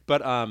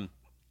 But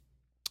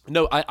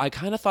no, I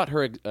kind of thought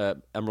her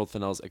Emerald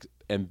Fennell's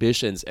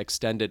ambitions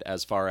extended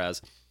as far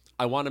as,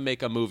 I want to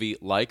make a movie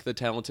like The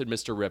Talented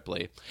Mr.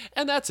 Ripley,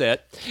 and that's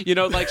it.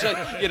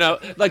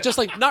 Just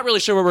not really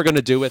sure what we're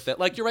gonna do with it.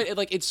 Like, you're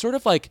right. It's sort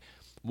of like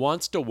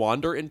wants to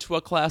wander into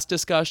a class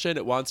discussion.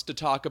 It wants to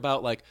talk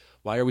about, like,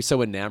 why are we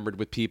so enamored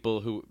with people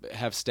who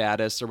have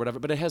status or whatever,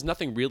 but it has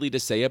nothing really to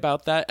say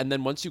about that. And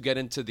then once you get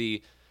into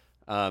the,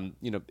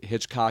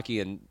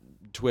 Hitchcocky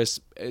twist,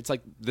 it's like,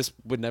 this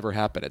would never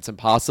happen. It's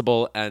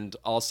impossible. And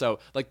also,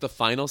 like, the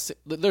final,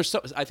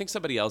 I think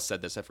somebody else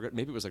said this, I forget,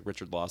 maybe it was like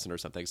Richard Lawson or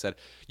something, said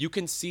you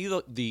can see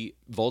the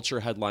vulture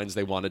headlines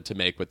they wanted to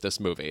make with this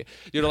movie.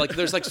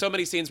 There's like so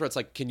many scenes where it's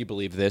like, can you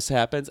believe this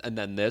happens and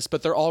then this,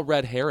 but they're all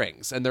red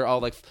herrings and they're all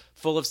like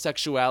full of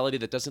sexuality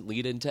that doesn't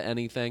lead into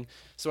anything.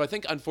 So I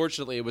think,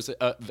 unfortunately, it was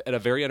a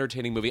very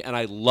entertaining movie, and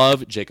I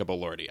love Jacob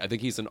Elordi. I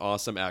think he's an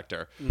awesome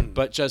actor,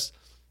 but just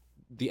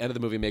the end of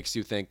the movie makes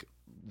you think,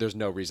 there's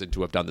no reason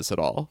to have done this at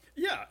all.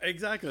 Yeah,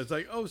 exactly. It's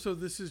like, oh, so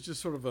this is just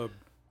sort of a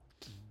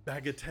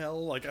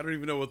bagatelle. Like, I don't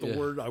even know what the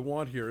word I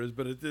want here is,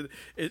 but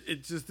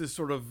it's just this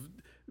sort of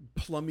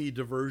plummy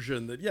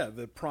diversion that,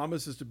 the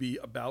promise is to be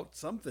about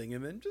something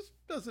and then just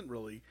doesn't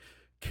really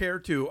care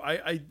to.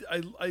 I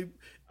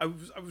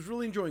was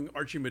really enjoying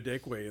Archie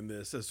Madekwe in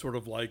this as sort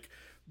of like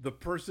the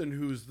person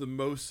who's the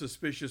most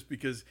suspicious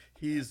because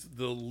he has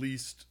the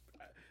least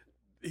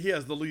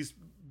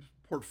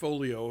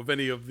portfolio of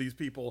any of these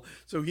people,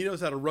 so he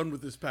knows how to run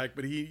with this pack,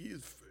 but he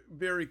is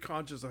very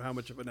conscious of how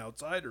much of an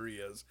outsider he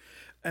is.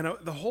 And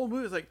the whole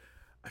movie is like,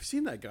 I've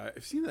seen that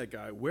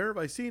guy. Where have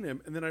I seen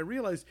him? And then I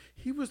realized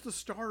he was the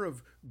star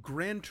of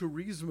Gran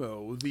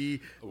Turismo, the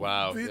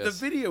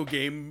video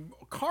game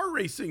car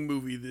racing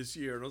movie this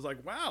year. And I was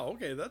like, wow,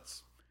 okay,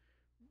 that's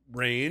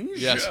range.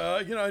 Yes.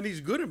 And he's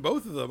good in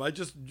both of them. I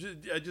just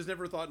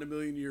never thought in a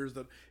million years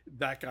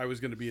that guy was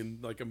going to be in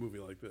like a movie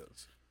like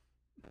this.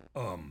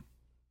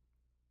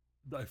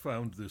 I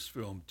found this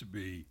film to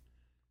be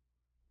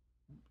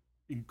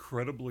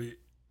incredibly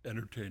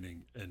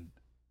entertaining and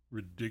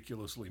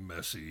ridiculously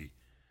messy.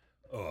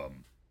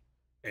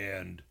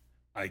 And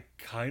I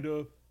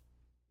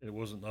it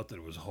wasn't, not that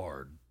it was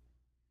hard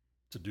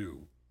to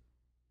do,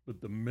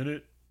 but the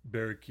minute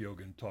Barry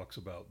Keoghan talks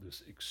about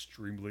this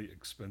extremely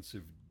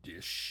expensive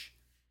dish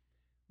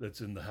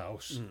that's in the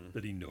house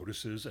that he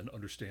notices and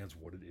understands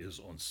what it is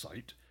on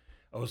site,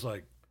 I was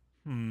like,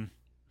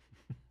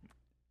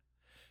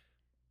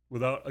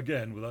 without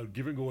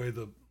giving away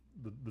the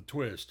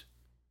twist,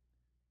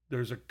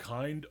 there's a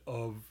kind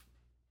of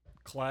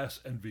class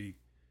envy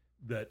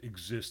that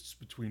exists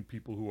between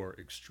people who are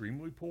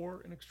extremely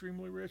poor and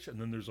extremely rich,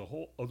 and then there's a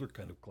whole other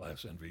kind of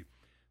class envy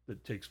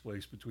that takes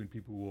place between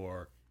people who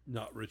are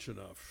not rich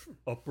enough,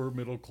 upper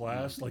middle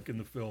class, like in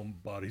the film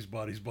Bodies,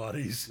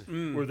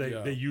 where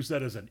they use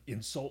that as an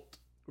insult.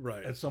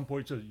 Right. At some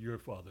point, so your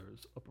father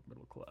is upper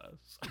middle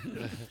class.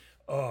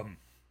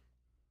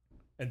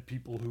 And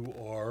people who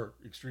are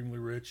extremely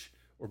rich,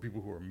 or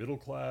people who are middle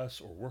class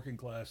or working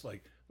class,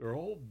 like they're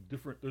all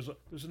different. There's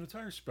an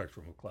entire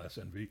spectrum of class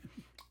envy,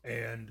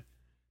 and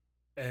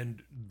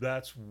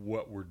that's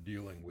what we're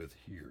dealing with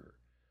here.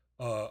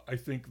 I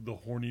think the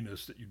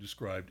horniness that you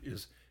described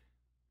is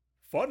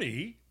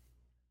funny,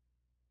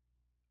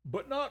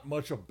 but not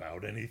much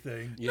about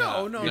anything.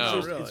 No,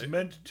 really. It's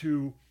meant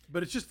to.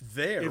 But it's just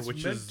there,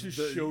 which is to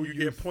show you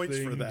get points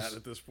for that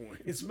at this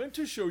point. It's meant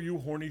to show you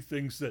horny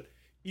things that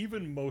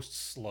even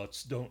most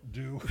sluts don't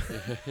do.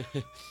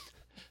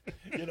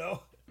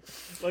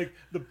 Like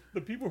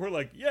the people who are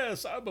like,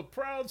 yes, I'm a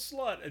proud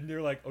slut, and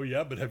they're like, oh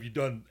yeah, but have you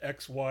done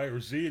X, Y, or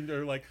Z? And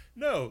they're like,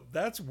 no,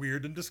 that's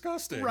weird and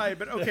disgusting. Right,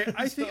 but okay,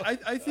 I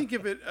think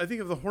of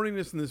the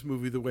horniness in this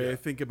movie the way I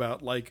think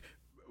about like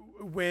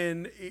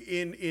when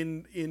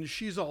in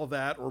She's All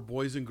That or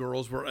Boys and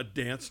Girls, where a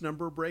dance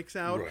number breaks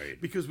out,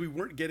 right, because we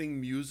weren't getting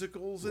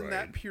musicals in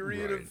that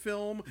period of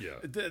film. Yeah.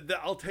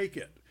 I'll take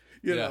it.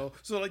 You know,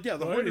 so like, the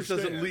horniness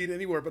doesn't lead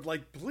anywhere, but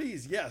like,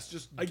 please, yes,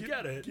 just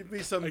give me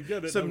some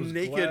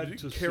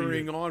naked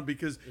carrying on,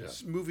 because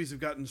movies have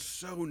gotten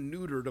so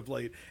neutered of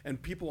late,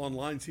 and people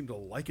online seem to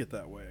like it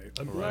that way.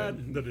 I'm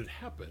glad that it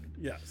happened.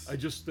 Yes, I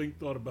just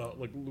thought about,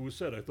 like Louis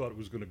said, I thought it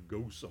was going to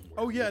go somewhere.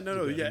 Oh yeah,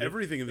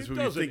 everything in this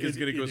movie you think is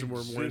going to go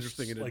somewhere more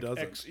interesting, and it doesn't.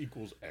 X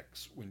equals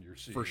X when you're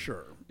seeing for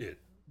sure it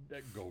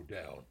go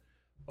down.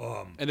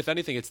 And if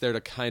anything, it's there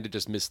to kind of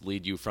just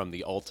mislead you from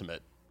the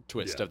ultimate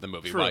twist of the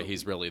movie, why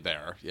he's really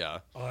there.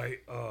 I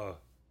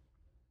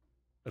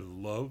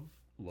love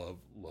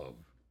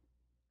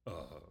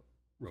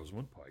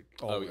Rosamund Pike.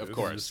 Oh, of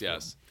course,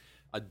 yes.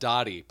 A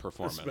Dottie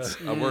performance,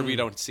 a word we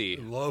don't see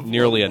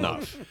nearly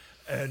enough.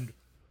 And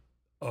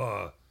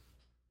the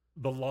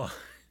line,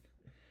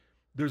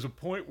 there's a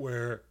point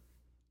where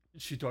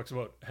she talks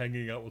about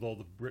hanging out with all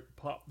the Brit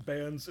pop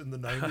bands in the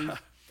 90s,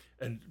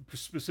 and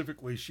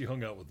specifically she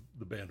hung out with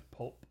the band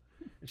Pulp.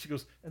 And she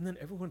goes, and then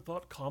everyone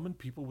thought Common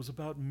People was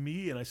about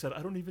me. And I said,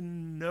 I don't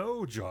even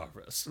know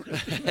Jarvis.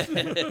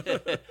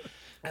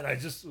 And I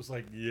just was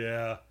like,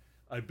 yeah,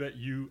 I bet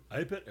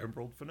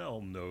Emerald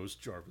Fennell knows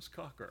Jarvis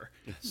Cocker.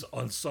 So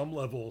on some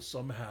level,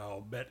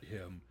 somehow met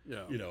him,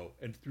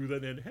 and threw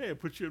that in, hey, I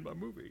put you in my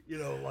movie.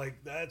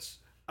 Like that's...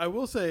 I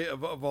will say,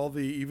 of all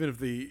the, even if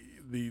the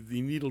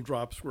needle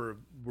drops were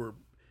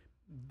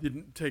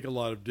didn't take a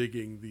lot of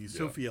digging, the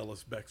Sophie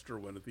Ellis Bextor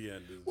one at the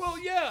end is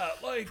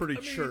pretty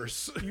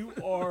terse. You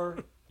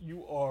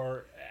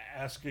are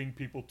asking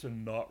people to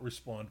not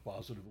respond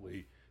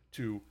positively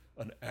to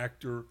an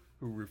actor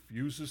who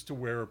refuses to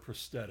wear a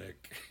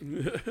prosthetic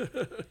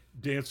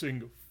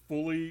dancing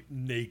fully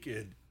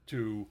naked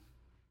to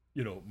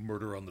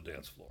murder on the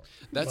dance floor.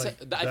 That's a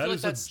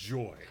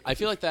joy. I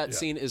feel like that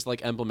scene is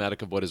like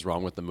emblematic of what is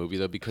wrong with the movie,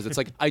 though, because it's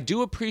like, I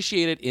do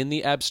appreciate it in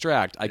the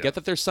abstract. I get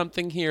that there's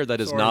something here that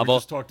is novel. We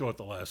just talked about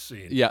the last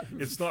scene. Yeah.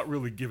 It's not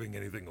really giving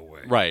anything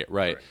away.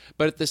 Right.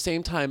 But at the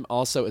same time,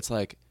 also, it's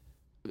like,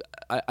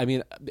 I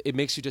mean, it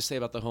makes you just say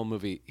about the whole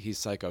movie, he's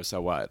psycho, so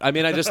what? I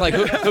mean, I just like,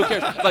 who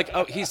cares? Like,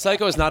 oh, he's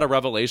psycho is not a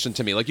revelation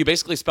to me. Like, you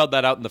basically spelled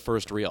that out in the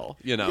first reel,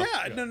 No.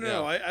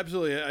 I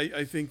absolutely.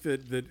 I think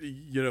that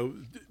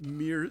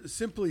mere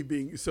simply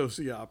being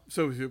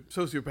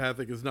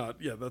sociopathic is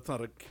not. Yeah, that's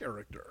not a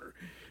character.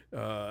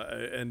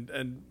 So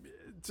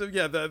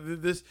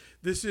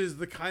this is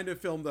the kind of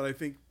film that I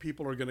think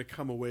people are going to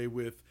come away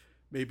with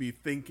maybe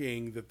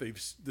thinking that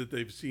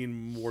they've seen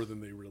more than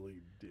they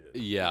really did.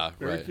 Yeah,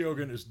 Barry right.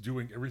 Keoghan is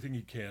doing everything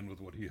he can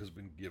with what he has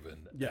been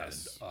given.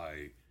 Yes. And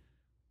I,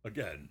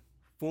 again,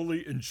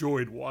 fully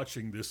enjoyed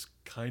watching this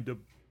kind of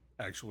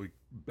actually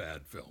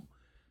bad film.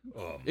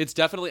 It's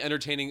definitely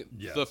entertaining.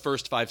 Yeah. The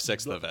first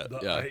 5/6 of it.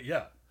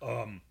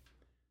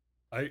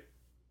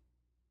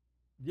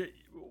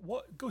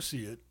 What? Go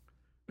see it.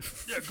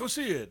 Yeah, go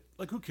see it.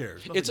 Like, who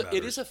cares?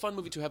 It is a fun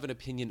movie to have an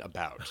opinion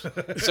about.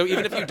 So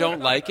even if you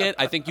don't like it,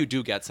 I think you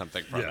do get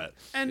something from it.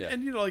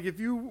 And like if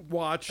you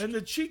watch, and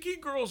the cheeky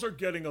girls are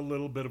getting a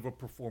little bit of a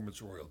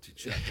performance royalty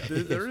check.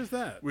 there is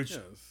that. Which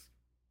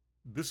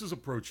this is a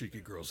pro cheeky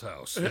girls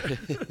house.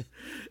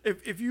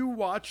 if you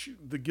watch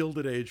The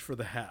Gilded Age for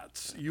the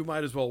hats, you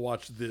might as well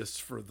watch this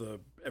for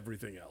the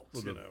everything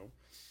else.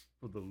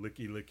 For the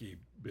licky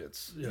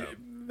bits,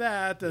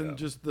 that and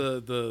just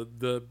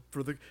the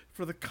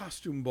for the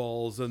costume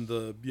balls and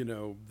the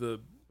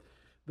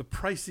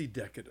pricey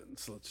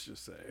decadence. Let's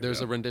just say there's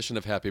a rendition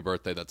of Happy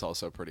Birthday that's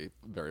also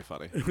very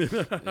funny.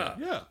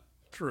 Yeah,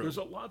 true. There's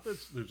a lot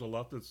that's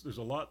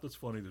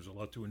funny. There's a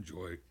lot to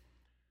enjoy.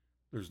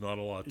 There's not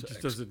a lot to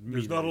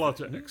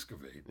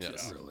excavate.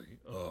 Yes. Really.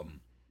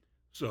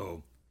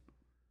 So,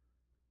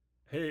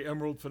 hey,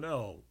 Emerald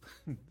Fennell.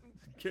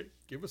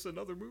 Give us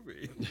another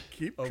movie.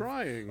 Keep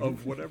trying.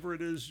 Of whatever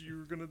it is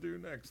you're going to do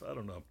next. I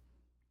don't know.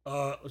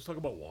 Let's talk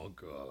about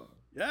Wonka.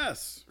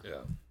 Yes.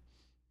 Yeah.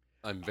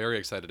 I'm very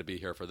excited to be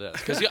here for this.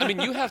 Because,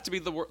 you have to be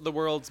the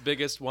world's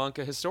biggest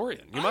Wonka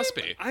historian. You must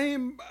be. I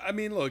am. I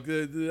mean, look,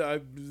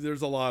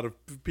 there's a lot of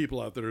people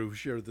out there who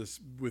share this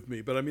with me.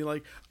 But,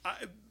 Willy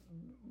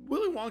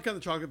Wonka and the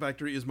Chocolate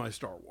Factory is my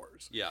Star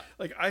Wars. Yeah.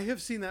 Like, I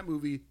have seen that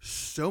movie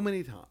so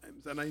many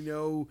times. And I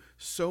know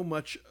so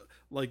much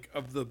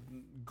of the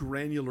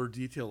granular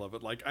detail of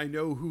it. Like, I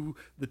know who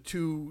the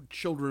two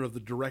children of the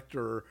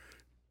director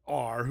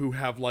are who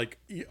have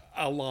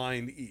a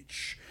line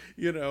each,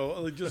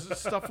 just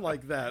stuff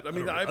like that. I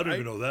mean, I don't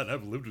even know that.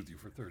 I've lived with you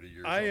for 30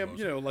 years. I am,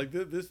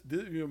 this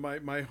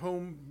my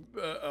home,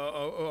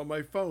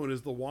 my phone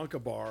is the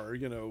Wonka bar,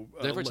 Did I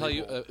ever tell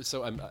you?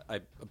 So I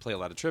play a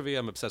lot of trivia.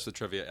 I'm obsessed with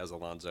trivia, as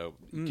Alonzo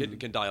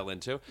can dial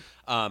into.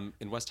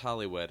 In West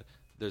Hollywood,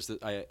 there's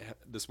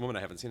this woman I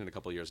haven't seen in a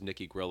couple of years,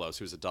 Nikki Grillos,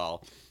 who's a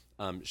doll.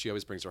 She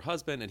always brings her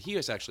husband, and he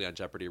was actually on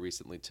Jeopardy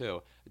recently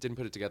too. I didn't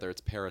put it together. It's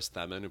Paris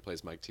Themin who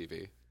plays Mike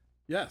TV.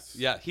 Yes.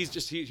 Yeah, he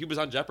was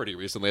on Jeopardy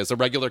recently as a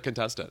regular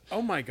contestant.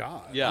 Oh my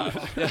God. Yeah.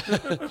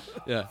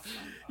 Yeah.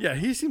 Yeah,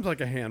 he seems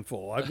like a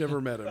handful. I've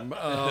never met him.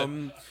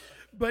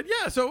 But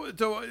yeah,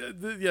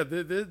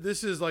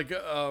 this is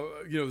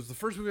it's the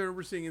first movie I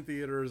remember seeing in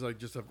theaters.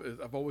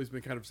 I've always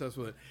been kind of obsessed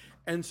with it,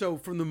 and so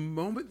from the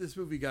moment this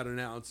movie got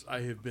announced,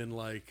 I have been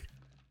like,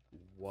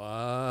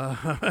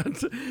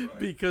 what?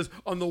 Because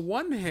on the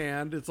one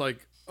hand, it's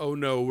like, oh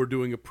no, we're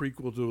doing a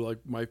prequel to one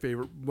of my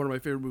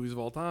favorite movies of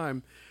all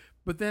time,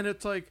 but then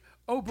it's like,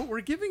 oh, but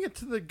we're giving it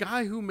to the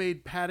guy who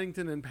made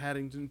Paddington and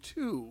Paddington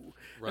 2,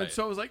 right? And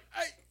so I was like,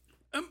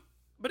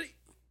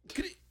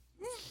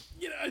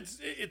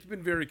 it's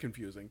been very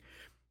confusing.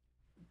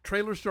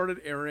 Trailers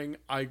started airing.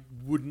 I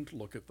wouldn't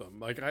look at them.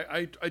 Like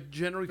I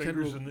generally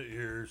Fingers in the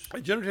ears. I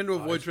generally tend to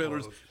avoid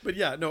trailers. But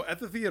yeah, no. At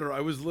the theater,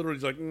 I was literally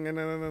just like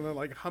no,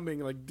 like humming,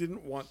 like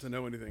didn't want to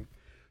know anything.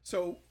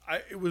 So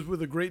it was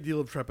with a great deal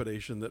of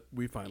trepidation that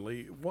we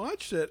finally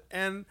watched it.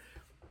 And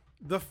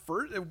the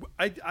first,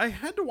 I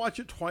had to watch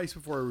it twice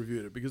before I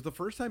reviewed it, because the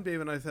first time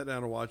Dave and I sat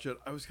down to watch it,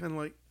 I was kind of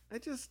like, I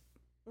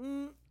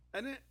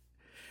didn't.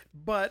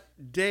 But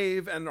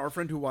Dave and our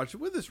friend who watched it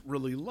with us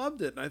really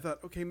loved it, and I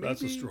thought, okay, maybe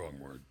that's a strong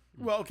word.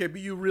 Well, okay,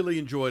 but you really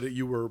enjoyed it.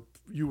 You were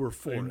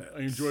for it. I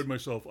enjoyed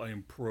myself. I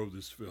am pro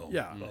this film.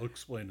 Yeah, I'll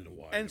explain in a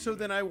while. And so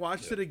then I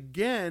watched it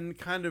again,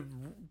 kind of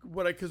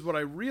because what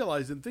I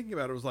realized in thinking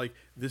about it was like,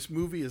 this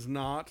movie is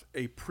not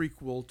a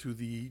prequel to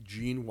the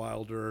Gene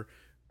Wilder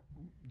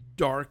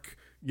dark,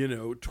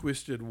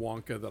 twisted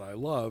Wonka that I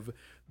love.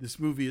 This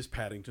movie is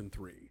Paddington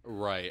 3,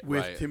 right?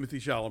 With Timothy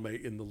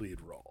Chalamet in the lead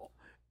role.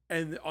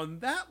 And on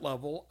that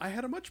level, I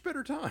had a much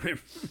better time.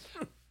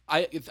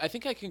 I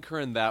think I concur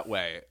in that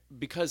way,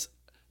 because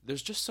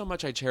there's just so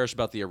much I cherish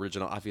about the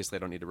original. Obviously, I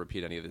don't need to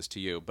repeat any of this to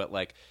you, but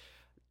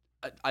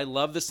I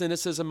love the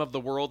cynicism of the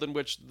world in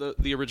which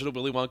the original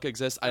Willy Wonka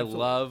exists. Absolutely. I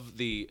love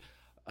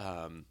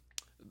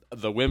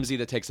the whimsy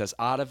that takes us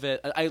out of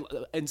it.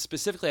 And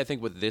specifically, I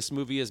think what this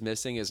movie is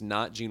missing is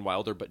not Gene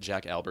Wilder, but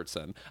Jack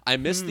Albertson. I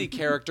miss the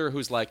character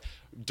who's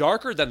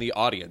darker than the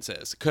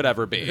audience could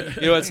ever be.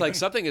 It's like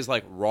something is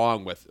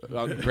wrong with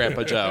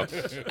Grandpa Joe.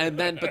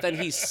 But then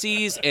he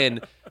sees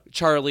in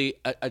Charlie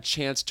a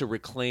chance to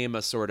reclaim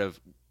a sort of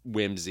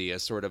whimsy, a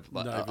sort of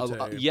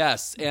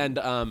yes, and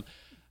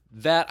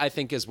that I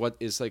think is what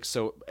is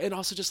so, and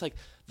also just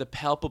the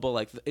palpable,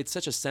 it's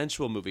such a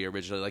sensual movie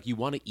originally. You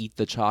want to eat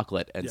the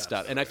chocolate and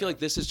stuff. And I feel like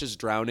this is just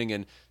drowning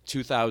in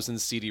 2000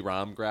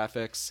 CD-ROM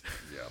graphics.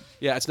 Yeah.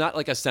 Yeah, it's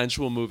not a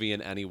sensual movie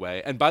in any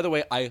way. And by the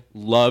way, I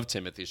love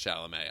Timothy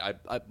Chalamet.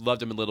 I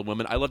loved him in Little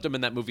Women. I loved him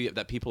in that movie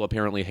that people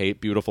apparently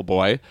hate, Beautiful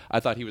Boy. I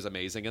thought he was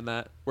amazing in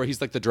that, where he's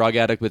the drug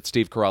addict with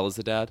Steve Carell as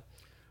the dad.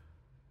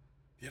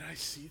 Did I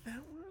see that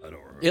one? I don't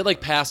remember. It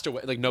like passed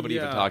away. Like nobody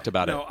even talked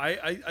about it. No,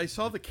 I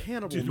saw the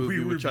Cannibal Did movie,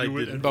 we which I review it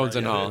didn't. and Bones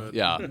and Yeah. all.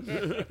 Yeah.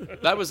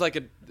 That was like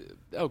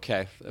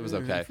okay. That was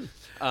okay.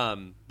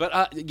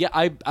 But yeah,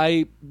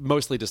 I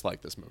mostly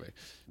dislike this movie.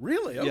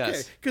 Really? Okay.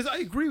 Yes. Because I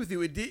agree with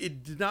you. It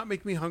did not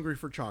make me hungry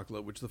for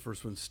chocolate, which the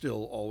first one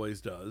still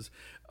always does.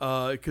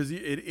 Because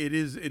it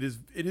is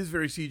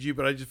very CG,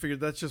 but I just figured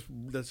that's just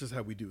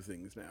how we do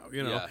things now,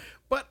 you know. Yeah.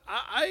 But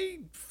I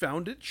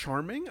found it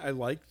charming. I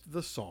liked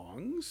the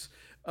songs.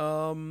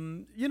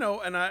 You know,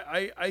 and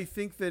I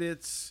think that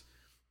it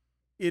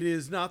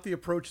is not the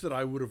approach that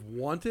I would have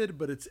wanted,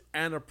 but it's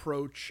an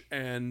approach,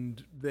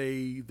 and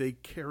they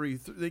carry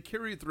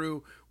it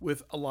through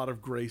with a lot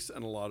of grace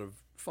and a lot of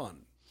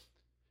fun.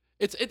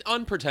 It's an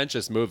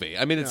unpretentious movie.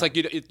 I mean, it's like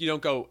you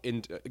don't go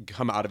in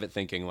come out of it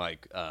thinking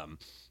like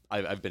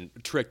I've been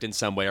tricked in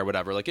some way or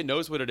whatever. Like it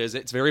knows what it is.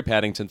 It's very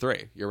Paddington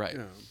 3. You're right.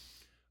 Yeah.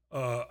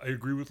 I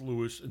agree with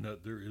Lewis in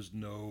that there is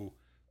no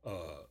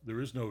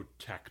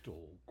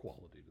tactile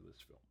quality to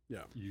this film.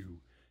 Yeah.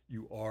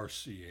 You are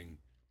seeing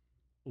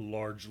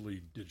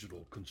largely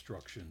digital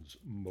constructions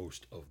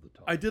most of the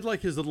time. I did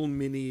like his little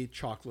mini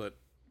chocolate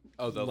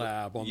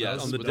lab on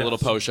yes, the with the little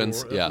desk.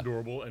 potions. That's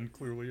adorable and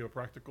clearly a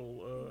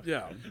practical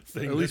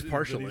thing. At least that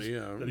partially.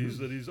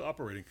 he's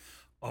operating.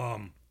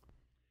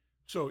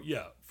 So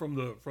yeah, from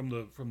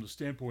the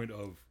standpoint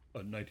of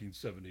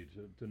 1970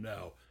 to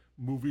now,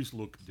 movies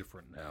look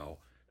different now,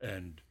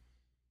 and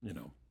you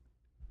know,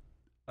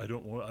 I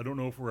don't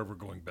know if we're ever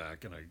going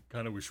back, and I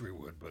kind of wish we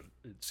would, but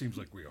it seems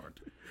like we aren't.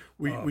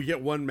 We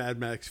get one Mad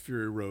Max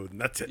Fury Road,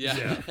 and that's it.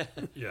 Yeah.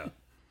 Yeah.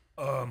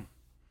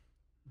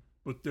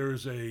 But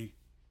there's a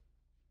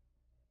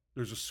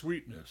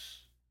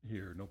sweetness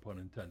here, no pun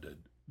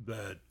intended,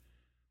 that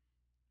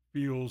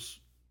feels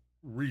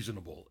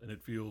reasonable, and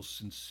it feels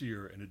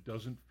sincere, and it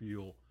doesn't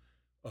feel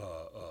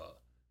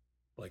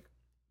like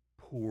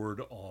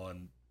poured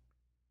on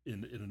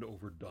in an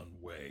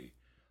overdone way.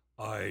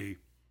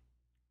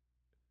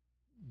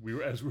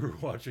 As we were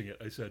watching it,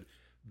 I said,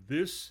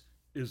 "This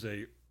is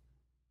a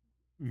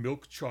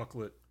milk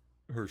chocolate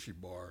Hershey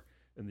bar,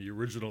 and the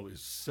original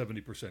is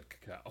 70%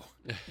 cacao."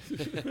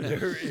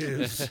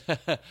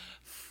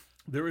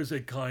 There is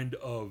a kind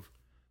of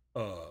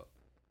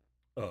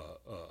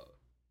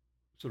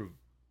sort of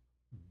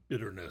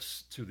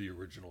bitterness to the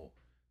original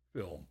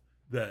film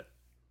that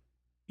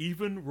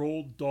even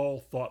Roald Dahl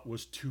thought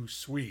was too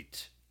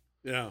sweet.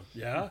 Yeah.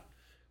 Yeah?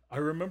 I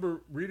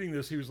remember reading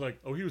this, he was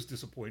like, he was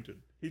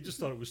disappointed. He just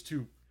thought it was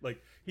too,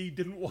 like, he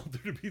didn't want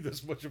there to be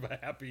this much of a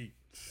happy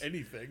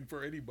anything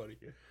for anybody.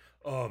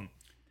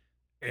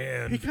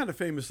 And he kind of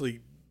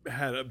famously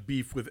had a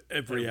beef with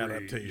every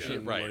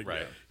adaptation. Yeah,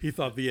 right. He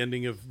thought the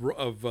ending of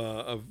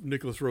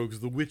Nicholas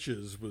Roeg's The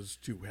Witches was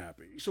too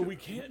happy. So we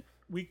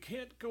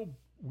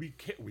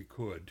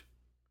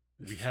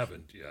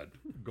haven't yet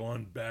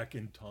gone back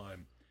in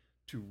time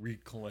to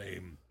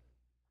reclaim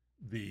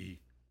the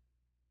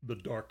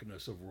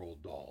darkness of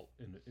Roald Dahl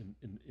in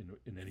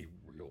any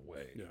real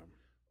way. Yeah.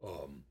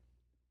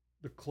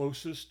 The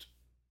closest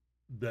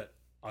that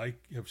I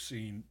have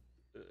seen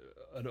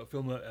a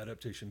film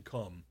adaptation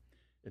come,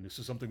 and this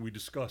is something we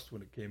discussed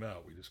when it came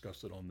out, we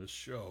discussed it on this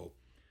show,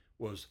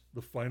 was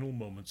the final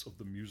moments of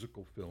the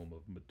musical film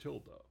of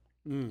Matilda,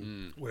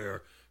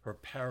 where her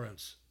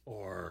parents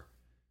are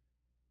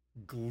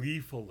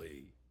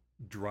gleefully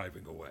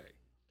driving away.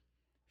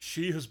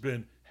 She has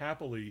been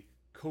happily,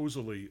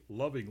 cozily,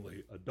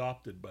 lovingly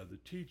adopted by the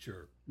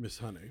teacher, Miss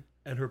Honey.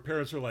 and her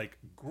parents are like,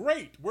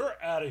 "Great, we're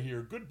out of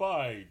here.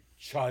 Goodbye,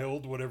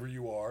 child, whatever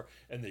you are,"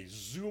 and they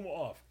zoom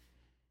off.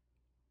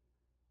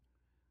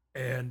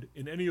 And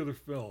in any other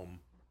film,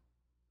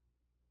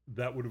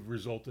 that would have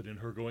resulted in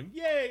her going,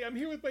 "Yay, I'm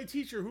here with my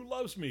teacher who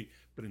loves me."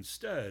 But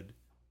instead,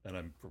 and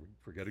I'm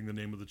forgetting the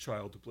name of the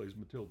child who plays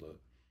Matilda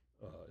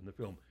in the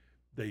film,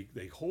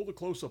 they hold a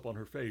close-up on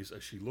her face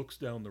as she looks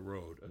down the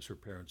road as her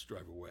parents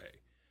drive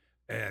away.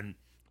 And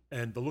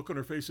the look on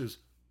her face is,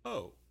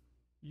 "Oh,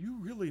 you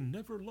really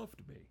never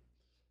loved me.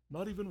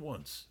 Not even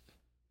once."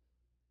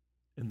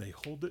 And they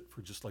hold it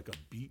for just like a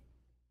beat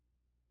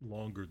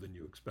longer than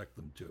you expect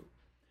them to.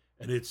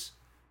 And it's,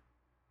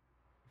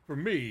 for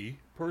me,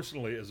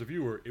 personally, as a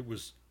viewer, it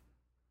was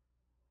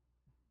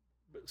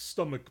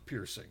stomach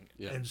piercing.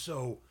 Yeah. And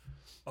so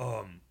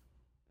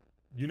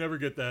you never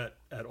get that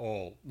at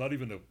all. Not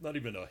even a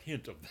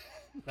hint of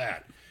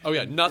that. Oh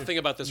yeah, nothing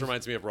about this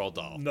reminds me of Roald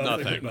Dahl.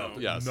 Nothing.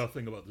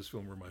 Nothing about this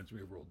film reminds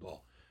me of Roald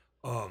Dahl.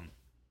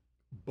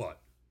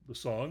 But the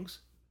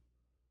songs,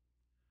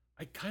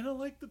 I kind of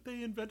like that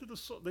they invented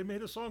they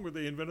made a song where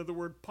they invented the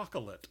word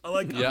 "pocalypse."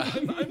 I'm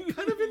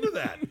kind of into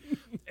that,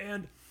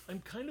 and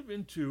I'm kind of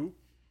into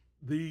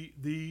the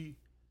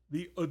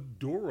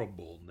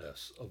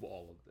adorableness of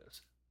all of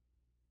this.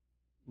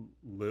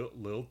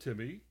 Lil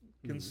Timmy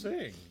can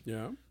sing.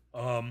 Yeah.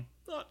 Not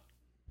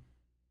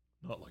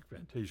like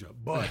Fantasia,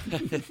 but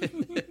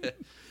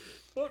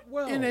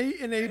well, in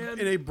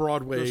a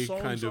Broadway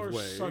kind of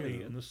way. The songs are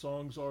sunny, and the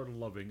songs are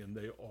loving, and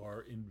they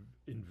are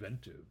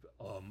inventive.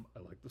 I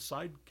like the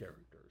side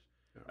characters.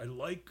 Yeah.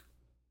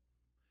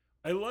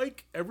 I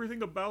like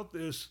everything about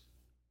this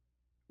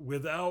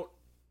without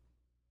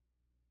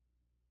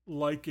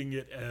liking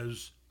it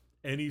as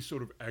any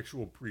sort of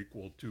actual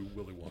prequel to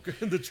Willy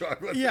Wonka and the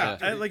Chocolate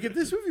Factory. Like if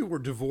this movie were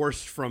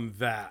divorced from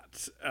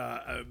that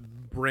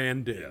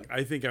branding,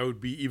 I think I would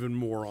be even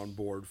more on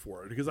board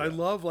for it, because I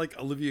love like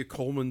Olivia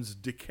Colman's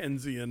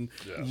Dickensian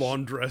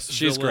laundress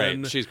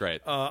villain. She's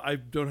great. I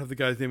don't have the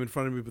guy's name in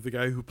front of me, but the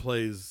guy who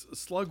plays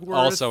Slugworth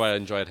also I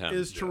enjoyed him.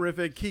 Is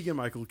terrific.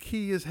 Keegan-Michael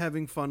Key is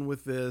having fun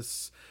with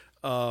this.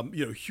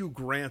 Hugh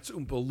Grant's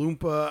Oompa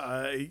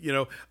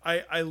Loompa.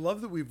 I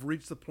love that we've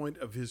reached the point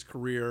of his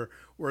career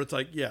where it's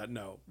like,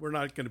 we're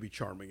not going to be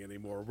charming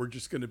anymore. We're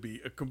just going to be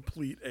a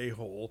complete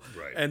a-hole.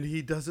 Right. And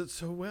he does it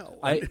so well.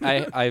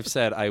 I've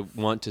said I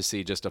want to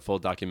see just a full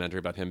documentary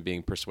about him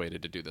being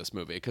persuaded to do this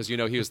movie, because he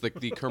was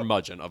the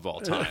curmudgeon of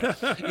all time.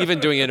 Even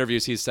doing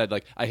interviews, he's said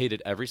like, I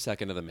hated every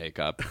second of the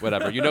makeup,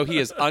 whatever. He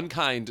is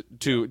unkind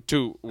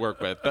to work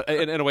with, but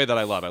in a way that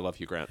I love. I love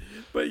Hugh Grant.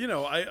 But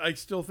I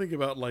still think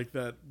about like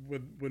that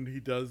when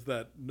he does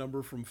that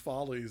number from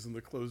Follies in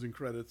the closing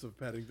credits of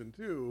Paddington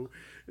 2.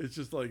 It's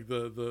just like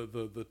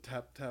the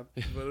tap tap,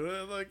 but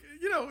like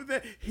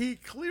he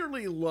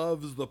clearly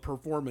loves the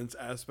performance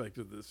aspect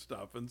of this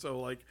stuff, and so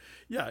like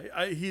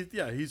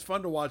he's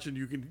fun to watch, and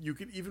you can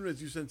even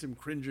as you sense him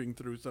cringing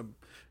through some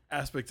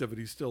aspects of it,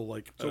 he's still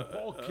like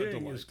Paul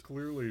King is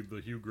clearly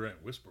the Hugh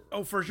Grant whisperer.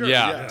 Oh, for sure,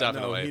 yeah,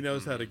 definitely. No, he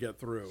knows how to get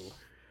through.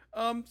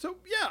 This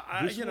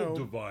will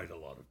divide a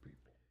lot of people.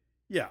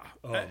 Yeah.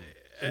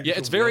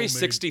 It's very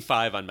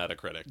 65 on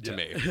Metacritic to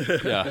me.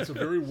 Yeah, it's a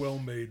very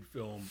well-made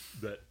film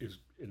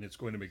and it's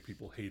going to make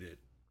people hate it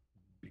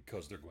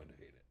because they're going to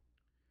hate it.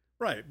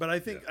 Right, but I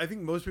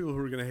think most people who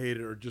are going to hate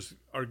it are just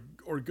are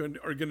going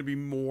to be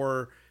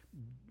more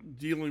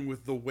dealing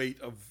with the weight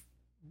of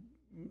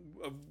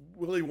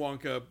Willy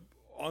Wonka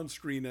on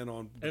screen and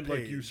on the page.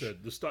 Like you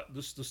said, the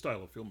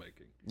style of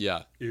filmmaking.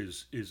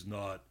 Is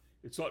not,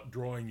 it's not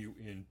drawing you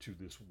into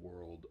this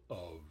world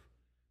of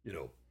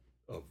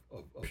of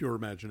pure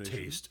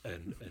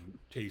imagination,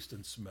 taste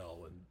and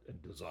smell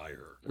and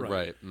desire.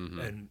 Right.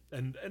 Mm-hmm.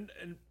 And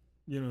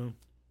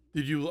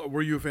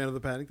were you a fan of the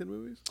Paddington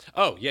movies?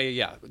 Oh,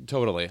 yeah,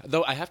 totally.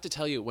 Though I have to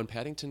tell you, when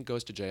Paddington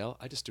goes to jail,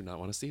 I just do not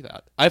want to see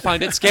that. I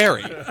find it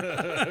scary.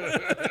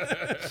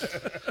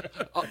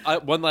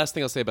 One last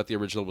thing I'll say about the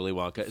original Willy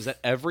Wonka is that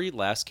every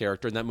last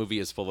character in that movie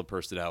is full of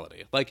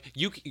personality. Like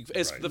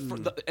as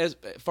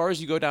far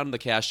as you go down the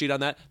cast sheet on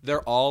that,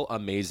 they're all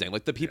amazing.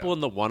 Like the people in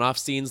the one-off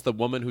scenes, the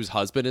woman whose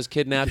husband is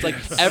kidnapped, like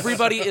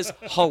everybody is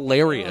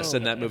hilarious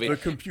in that movie. The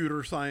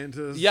computer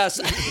scientist. Yes,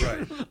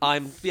 right.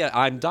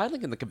 I'm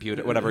dialing in the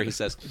computer, whatever he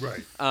says.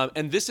 Right.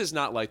 And this is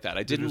not like that.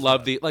 I didn't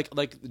love the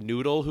like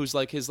Noodle, who's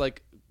like his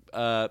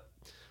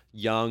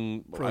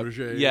young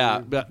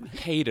protege. But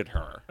hated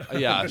her.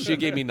 Yeah, she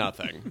gave me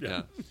nothing.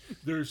 Yeah.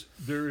 There is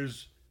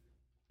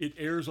it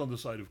errs on the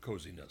side of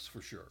coziness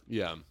for sure.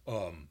 Yeah.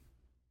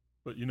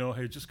 But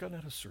hey, just got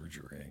out of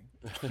surgery.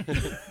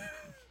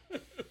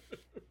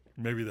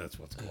 Maybe that's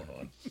what's going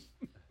on.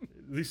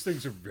 These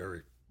things are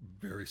very,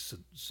 very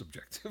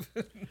subjective.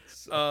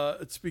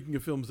 Speaking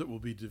of films that will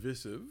be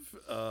divisive,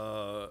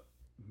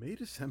 May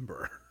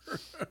December.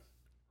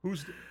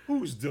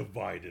 Who's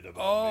divided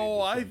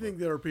about? I think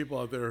there are people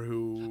out there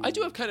who I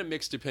do have kind of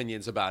mixed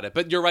opinions about it,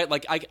 but you're right.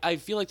 Like I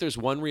feel like there's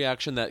one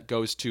reaction that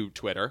goes to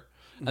Twitter,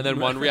 and then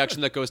one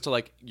reaction that goes to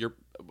like your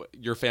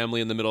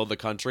family in the middle of the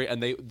country,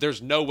 and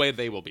there's no way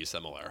they will be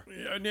similar.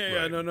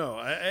 No.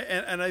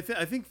 I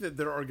think that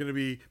there are going to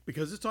be,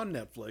 because it's on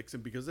Netflix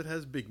and because it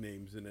has big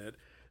names in it,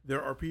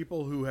 there are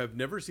people who have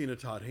never seen a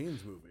Todd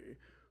Haynes movie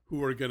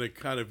who are going to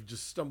kind of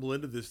just stumble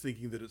into this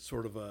thinking that it's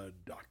sort of a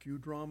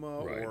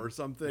docudrama or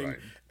something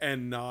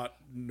and not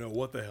know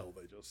what the hell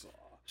they just saw.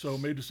 So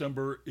May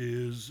December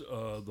is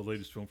the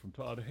latest film from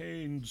Todd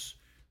Haynes,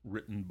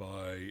 written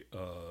by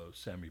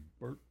Sammy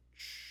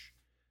Birch.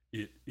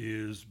 It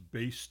is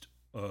based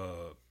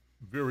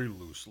very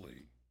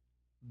loosely.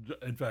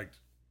 In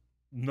fact,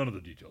 none of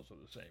the details are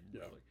the same,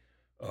 really.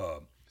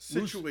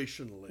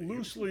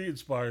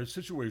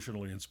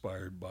 Situationally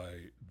inspired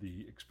by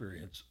the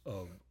experience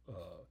of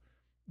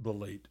the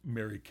late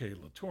Mary Kay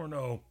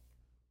Letourneau,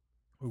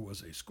 who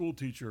was a school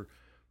teacher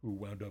who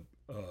wound up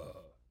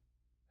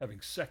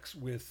having sex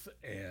with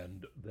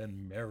and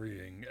then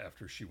marrying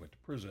after she went to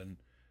prison.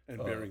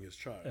 And bearing his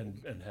child.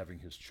 And having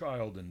his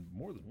child, and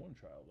more than one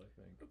child, I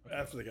think.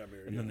 After they got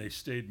married. And then they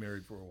stayed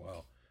married for a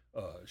while.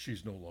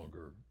 She's no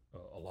longer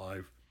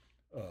alive.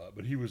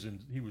 But he was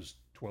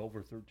 12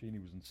 or 13. He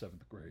was in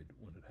 7th grade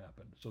when it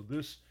happened. So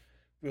this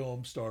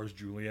film stars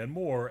Julianne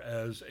Moore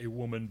as a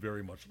woman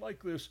very much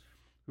like this,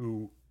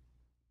 who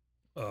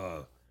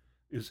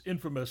is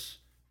infamous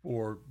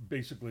for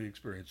basically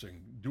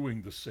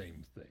doing the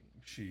same thing.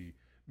 She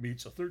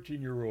meets a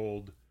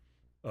 13-year-old.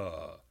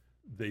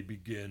 They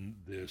begin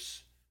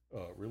this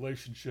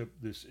relationship.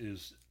 This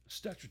is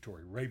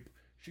statutory rape.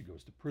 She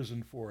goes to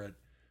prison for it.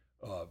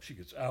 She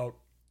gets out.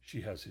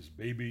 She has his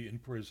baby in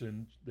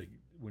prison.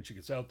 When she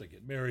gets out, they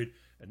get married.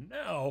 And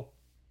now,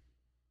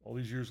 all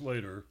these years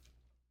later,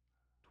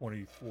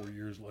 24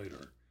 years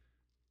later,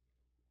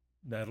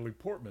 Natalie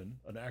Portman,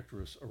 an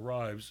actress,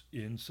 arrives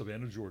in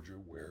Savannah, Georgia,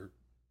 where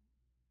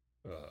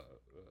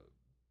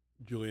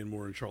Julianne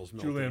Moore and Charles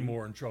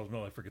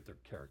Melton. I forget their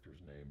characters'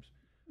 names.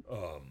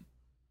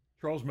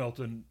 Charles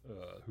Melton,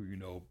 who you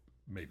know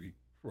maybe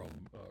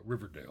from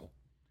Riverdale.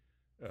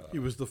 He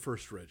was the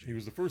first Reggie. He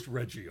was the first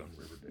Reggie on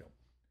Riverdale.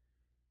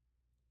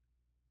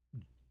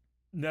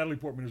 Natalie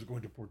Portman is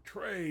going to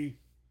portray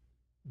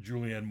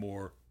Julianne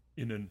Moore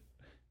in an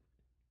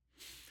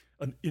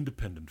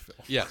independent film.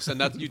 Yes,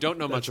 and that you don't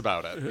know much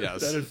about it.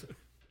 Yes. That is,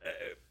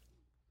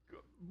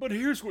 but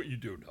here's what you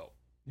do know.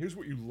 Here's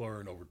what you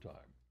learn over time.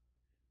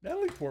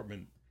 Natalie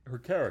Portman, her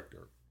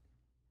character,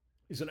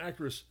 is an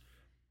actress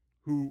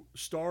who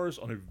stars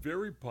on a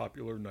very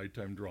popular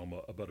nighttime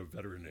drama about a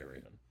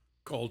veterinarian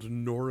called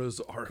Nora's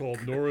Ark.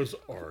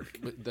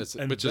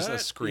 Which is a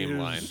Scream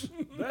line.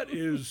 That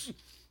is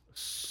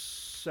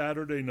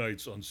Saturday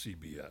nights on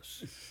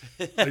CBS.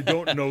 I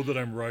don't know that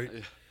I'm right.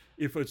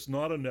 If it's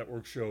not a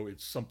network show,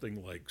 it's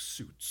something like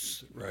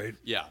Suits, right?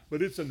 Yeah.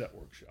 But it's a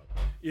network show.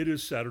 It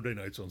is Saturday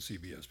nights on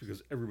CBS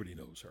because everybody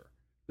knows her.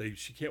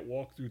 She can't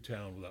walk through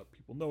town without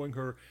people knowing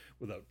her,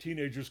 without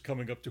teenagers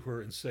coming up to her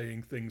and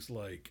saying things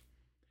like,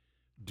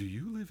 "Do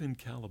you live in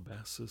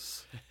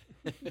Calabasas?"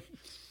 And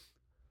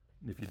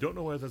if you don't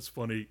know why that's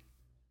funny,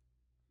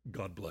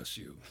 God bless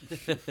you.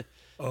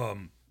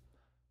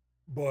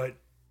 But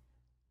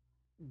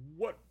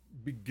what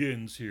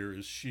begins here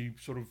is she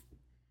sort of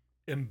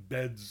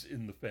embeds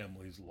in the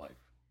family's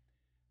life.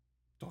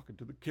 Talking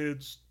to the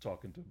kids,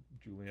 talking to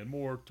Julianne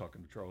Moore,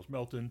 talking to Charles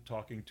Melton,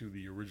 talking to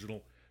the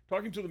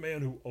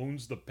man who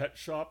owns the pet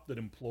shop that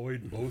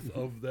employed both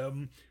of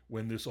them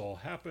when this all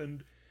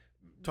happened.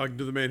 Talking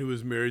to the man who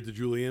was married to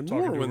Julianne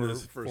Moore when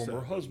this first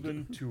former happened.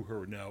 husband, to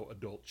her now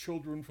adult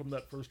children from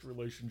that first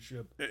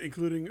relationship.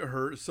 Including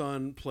her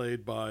son,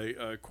 played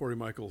by Corey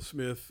Michael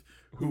Smith,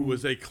 who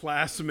was a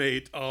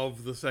classmate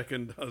of the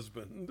second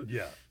husband.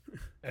 Yeah.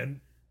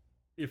 And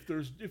if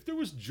there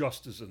was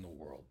justice in the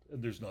world,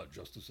 and there's not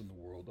justice in the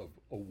world of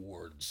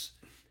awards,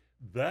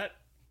 that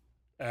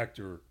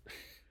actor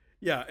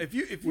if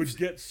you would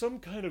get some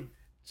kind of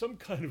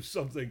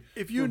something.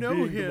 If you for know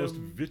being him, the most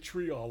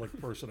vitriolic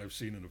person I've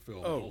seen in a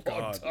film. Oh in a long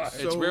God! time.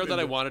 It's weird that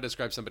I want to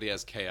describe somebody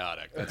as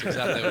chaotic. That's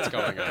exactly what's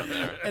going on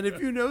there. And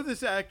if you know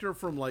this actor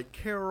from like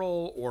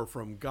Carol or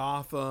from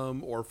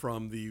Gotham or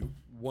from the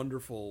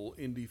wonderful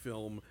indie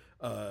film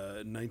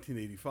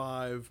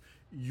 1985,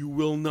 you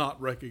will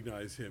not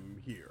recognize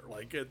him here.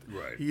 Right.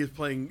 He is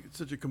playing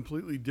such a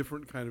completely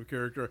different kind of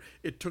character.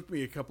 It took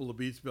me a couple of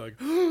beats to be like,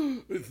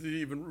 to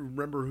even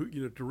remember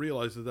who, to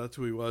realize that that's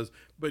who he was.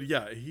 But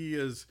yeah, he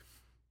is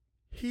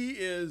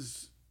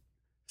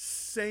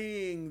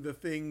saying the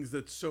things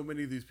that so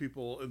many of these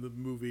people in the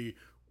movie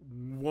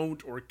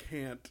won't or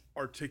can't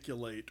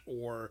articulate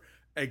or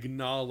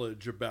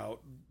acknowledge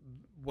about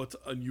what's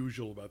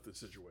unusual about this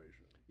situation.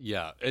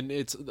 Yeah, and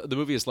the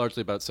movie is largely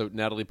about, so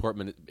Natalie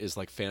Portman is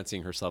like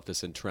fancying herself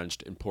this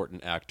entrenched,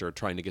 important actor,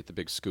 trying to get the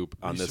big scoop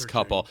on this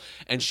couple,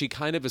 and she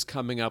kind of is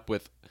coming up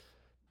with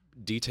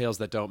details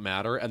that don't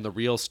matter, and the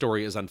real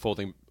story is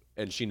unfolding,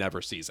 and she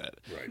never sees it.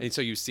 Right. And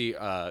so you see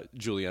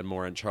Julianne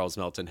Moore and Charles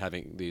Melton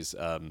having these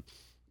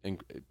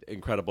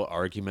incredible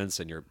arguments,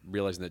 and you're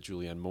realizing that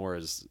Julianne Moore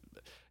is,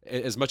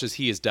 as much as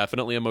he is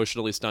definitely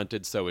emotionally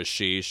stunted, so is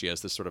she. She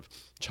has this sort of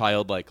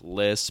childlike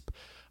lisp.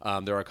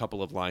 There are a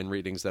couple of line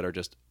readings that are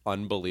just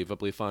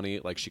unbelievably funny.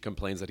 Like she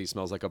complains that he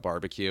smells like a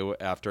barbecue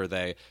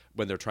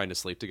when they're trying to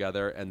sleep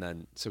together, and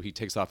then so he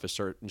takes off his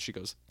shirt and she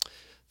goes,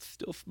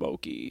 "Still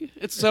smoky."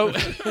 It's so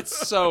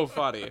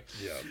funny.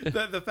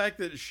 Yeah. The fact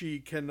that she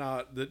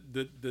cannot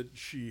that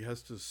she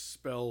has to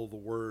spell the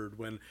word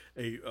when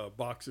a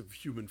box of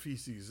human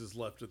feces is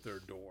left at their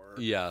door.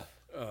 Yeah.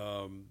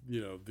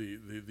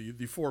 The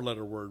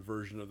 4-letter word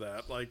version of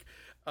that. Like,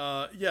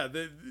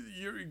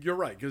 you're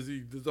right, because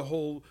the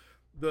whole.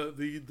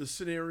 The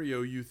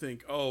scenario, you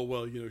think, oh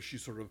well, she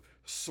sort of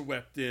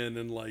swept in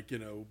and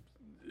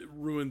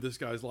ruined this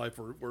guy's life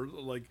or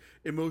like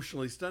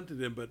emotionally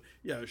stunted him, but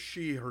yeah,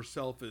 she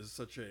herself is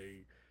such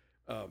a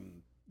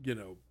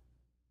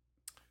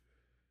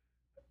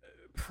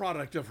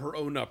product of her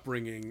own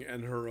upbringing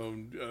and her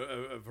own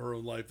of her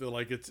own life.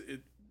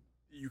 That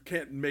you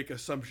can't make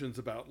assumptions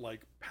about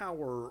like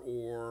power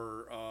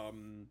or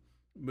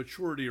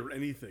maturity or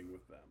anything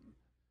with them.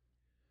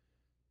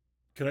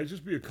 Can I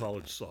just be a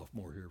college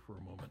sophomore here for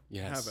a moment?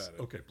 Yes. Have at it.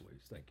 Okay,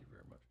 please. Thank you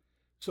very much.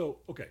 So,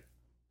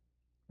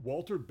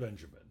 Walter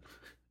Benjamin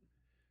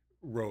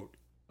wrote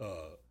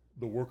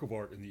The Work of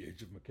Art in the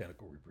Age of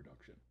Mechanical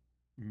Reproduction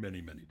many,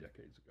 many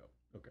decades ago.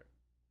 Okay.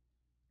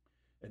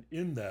 And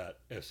in that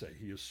essay,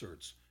 he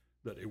asserts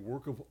that a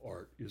work of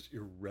art is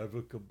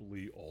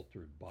irrevocably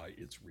altered by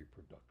its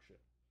reproduction,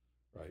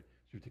 right?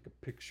 So you take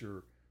a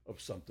picture of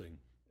something,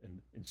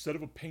 and instead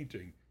of a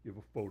painting, you have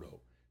a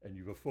photo, and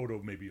you have a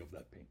photo maybe of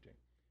that painting,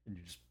 and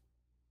you just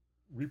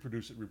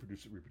reproduce it.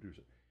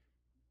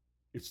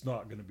 It's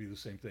not going to be the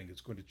same thing.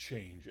 It's going to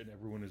change, and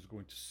everyone is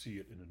going to see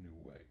it in a new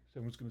way.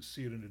 Everyone's going to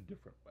see it in a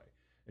different way,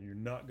 and you're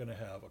not going to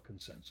have a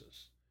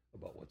consensus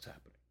about what's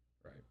happening,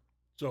 right?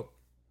 So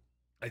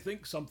I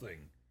think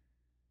something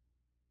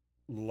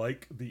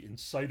like the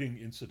inciting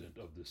incident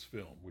of this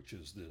film, which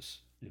is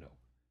this,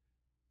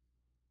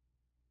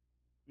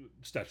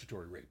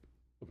 statutory rape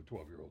of a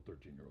 12-year-old,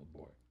 13-year-old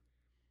boy.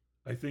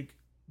 I think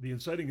the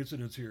inciting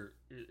incidents here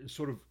is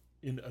sort of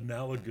in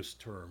analogous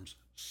terms,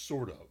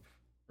 sort of,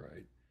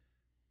 right?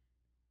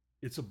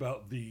 It's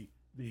about the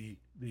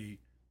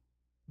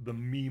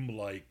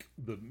meme-like,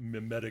 the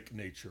mimetic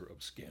nature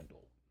of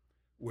scandal,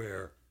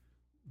 where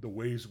the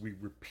ways we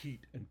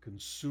repeat and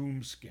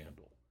consume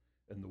scandal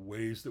and the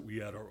ways that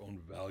we add our own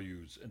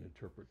values and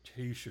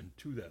interpretation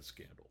to that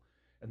scandal,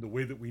 and the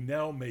way that we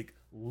now make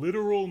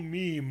literal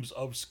memes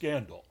of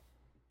scandal.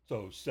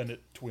 So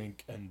Senate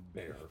Twink and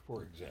Bear,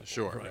 for example.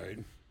 Sure. Right?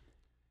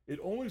 It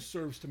only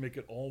serves to make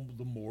it all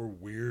the more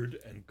weird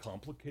and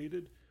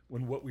complicated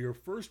when what we are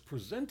first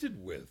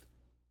presented with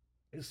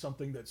is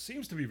something that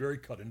seems to be very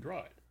cut and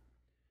dried.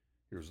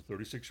 Here's a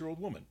 36-year-old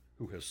woman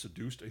who has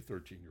seduced a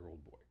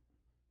 13-year-old boy.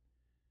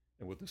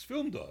 And what this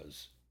film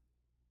does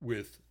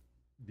with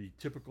the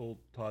typical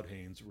Todd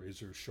Haynes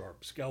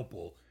razor-sharp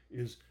scalpel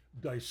is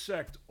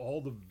dissect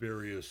all the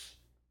various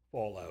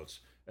fallouts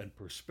and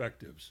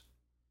perspectives.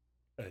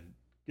 And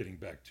getting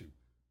back to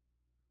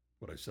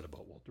what I said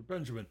about Walter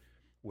Benjamin,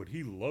 what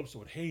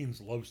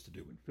Haynes loves to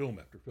do in film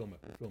after film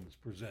after film is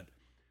present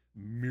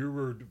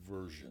mirrored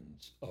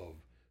versions of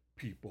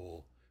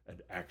people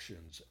and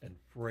actions and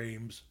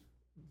frames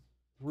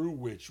through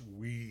which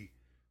we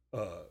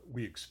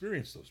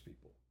experience those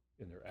people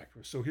in their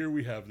actress. So here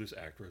we have this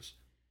actress,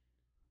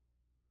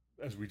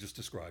 as we just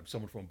described,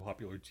 someone from a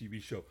popular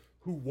TV show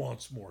who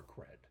wants more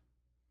cred.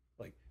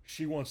 Like,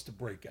 she wants to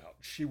break out.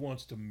 She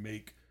wants to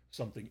make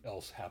something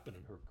else happen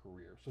in her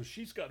career. So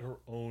she's got her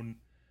own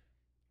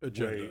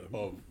agenda way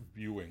of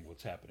viewing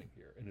what's happening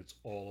here, and it's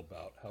all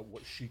about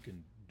what she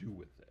can do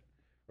with it,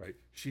 right?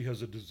 She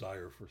has a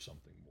desire for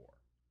something more.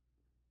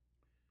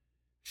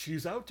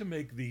 She's out to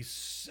make the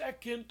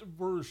second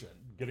version,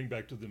 getting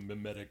back to the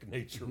mimetic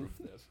nature of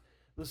this,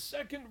 the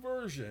second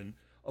version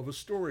of a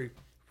story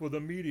for the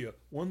media,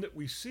 one that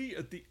we see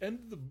at the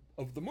end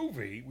of the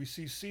movie. We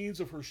see scenes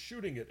of her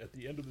shooting it at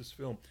the end of this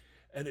film,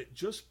 and it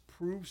just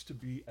proves to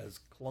be as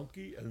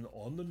clunky and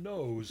on the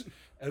nose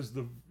as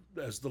the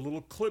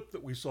little clip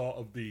that we saw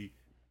of the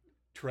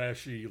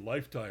trashy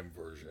Lifetime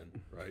version,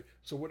 right?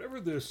 So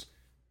whatever this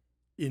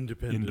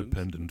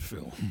independent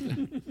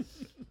film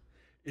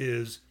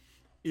is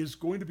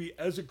going to be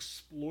as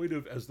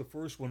exploitive as the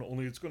first one,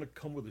 only it's going to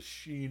come with a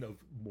sheen of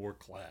more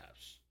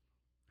class.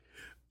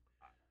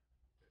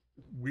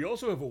 We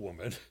also have a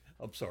woman.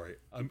 I'm sorry.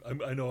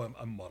 I know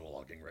I'm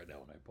monologuing right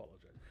now, and I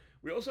apologize.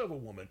 We also have a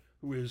woman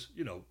who is,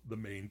 the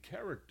main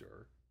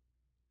character,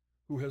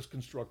 who has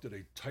constructed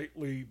a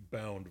tightly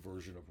bound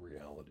version of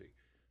reality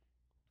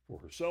for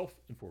herself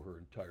and for her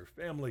entire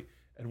family.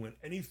 And when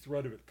any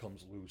thread of it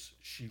comes loose,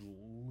 she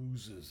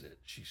loses it.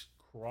 She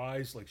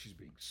cries like she's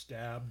being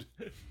stabbed.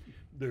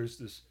 There's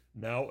this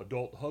now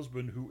adult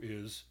husband who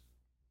is,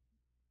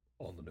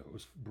 on the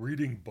nose,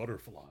 breeding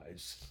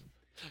butterflies,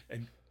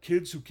 and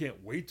kids who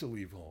can't wait to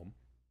leave home,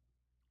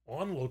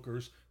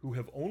 onlookers who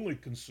have only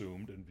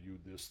consumed and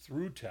viewed this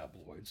through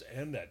tabloids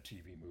and that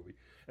TV movie,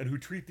 and who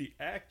treat the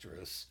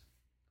actress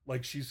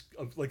like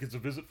it's a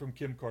visit from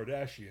Kim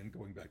Kardashian,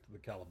 going back to the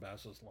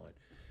Calabasas line.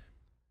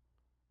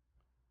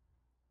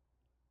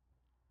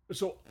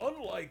 So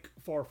unlike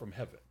Far From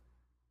Heaven,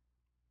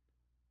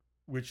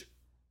 which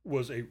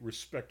was a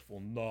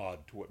respectful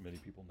nod to what many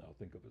people now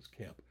think of as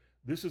camp,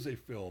 this is a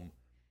film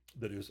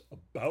that is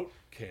about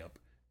camp,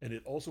 and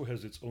it also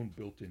has its own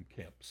built-in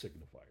camp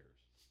signifiers,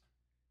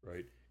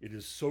 right? It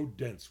is so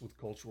dense with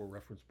cultural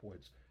reference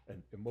points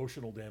and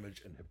emotional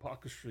damage and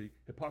hypocrisy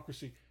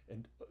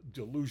and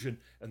delusion,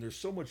 and there's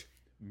so much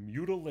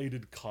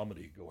mutilated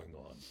comedy going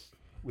on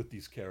with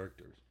these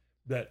characters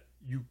that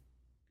you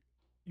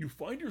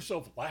find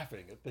yourself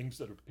laughing at things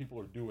that people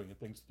are doing and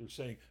things that they're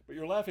saying, but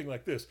you're laughing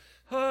like this.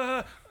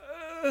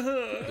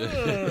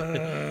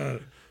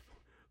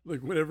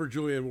 Like whenever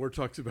Julianne Moore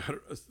talks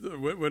about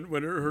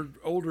when her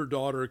older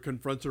daughter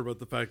confronts her about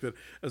the fact that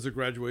as a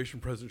graduation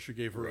present she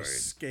gave her a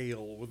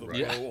scale with a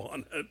bow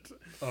on it.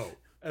 Oh,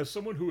 as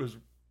someone who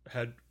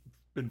had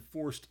been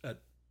forced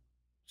at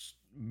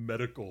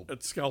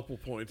scalpel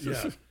points,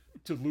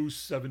 to lose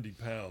 70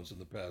 pounds in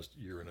the past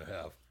year and a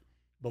half,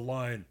 the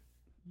line,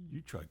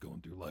 "You try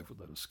going through life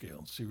without a scale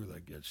and see where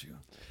that gets you,"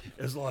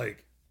 is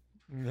like,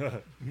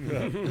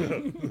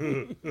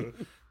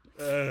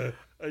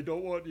 I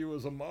don't want you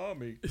as a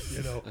mommy,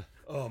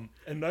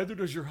 and neither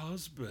does your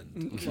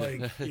husband.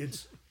 Like,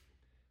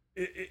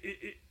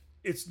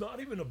 it's not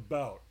even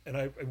about,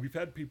 and we've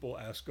had people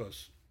ask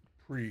us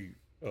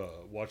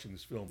watching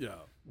this film,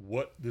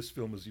 what this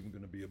film is even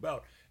going to be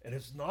about, and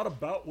it's not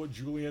about what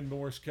Julianne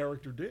Moore's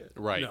character did.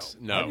 Right?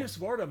 No. Agnes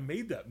Varda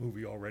made that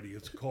movie already.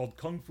 It's called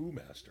Kung Fu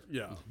Master.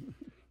 Yeah.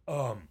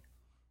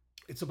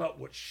 It's about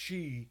what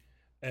she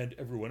and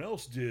everyone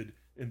else did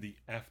in the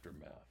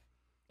aftermath,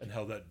 and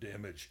how that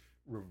damage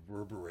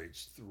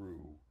reverberates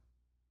through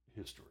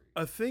history.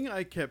 A thing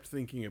I kept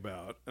thinking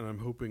about, and I'm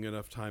hoping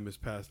enough time has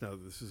passed now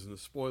that this isn't a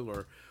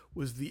spoiler,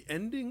 was the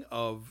ending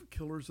of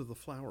Killers of the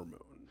Flower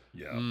Moon.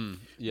 Yeah.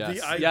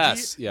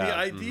 Yes. The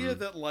idea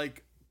that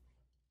like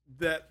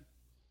that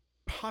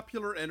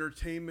popular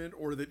entertainment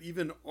or that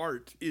even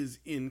art is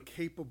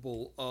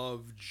incapable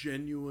of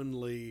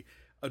genuinely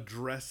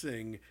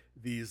addressing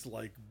these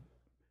like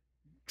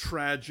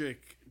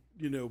tragic,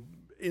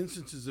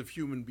 instances of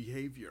human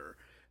behavior.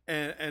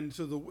 And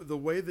so the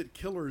way that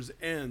Killers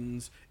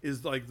ends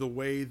is like the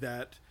way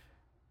that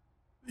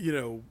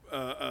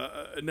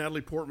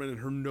Natalie Portman and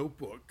her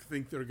Notebook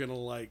think they're gonna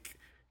like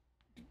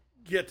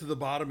get to the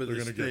bottom of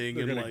this thing.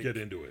 They're and gonna like, get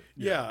into it.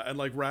 Yeah, and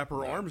like wrap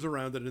her arms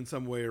around it in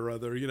some way or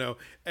other.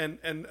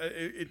 And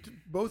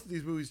both of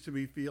these movies to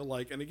me feel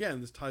like, and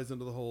again, this ties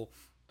into the whole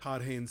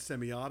Todd Haynes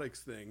semiotics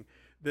thing,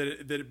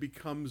 that it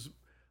becomes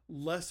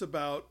less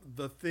about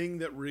the thing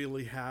that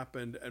really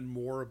happened and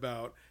more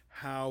about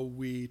how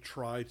we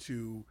try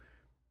to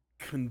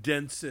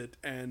condense it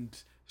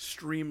and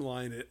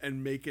streamline it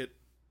and make it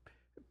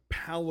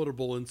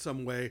palatable in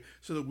some way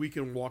so that we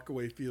can walk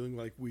away feeling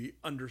like we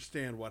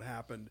understand what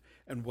happened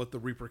and what the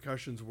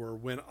repercussions were,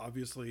 when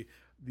obviously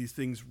these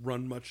things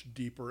run much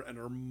deeper and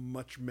are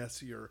much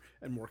messier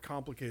and more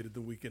complicated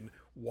than we can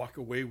walk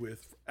away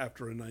with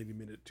after a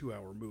 90-minute,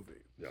 2-hour movie.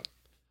 Yeah.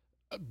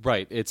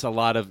 Right. It's a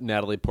lot of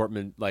Natalie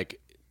Portman,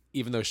 like,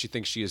 even though she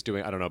thinks she is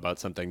doing, I don't know about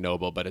something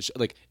noble, but it's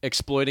like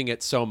exploiting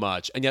it so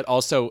much and yet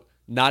also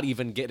not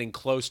even getting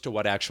close to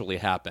what actually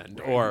happened.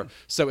 Right. Or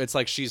so it's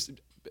like she's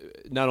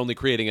not only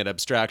creating an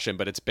abstraction,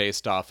 but it's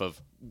based off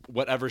of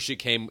whatever she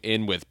came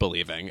in with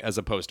believing as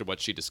opposed to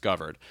what she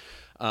discovered.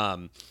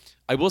 I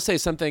will say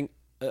something.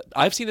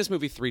 I've seen this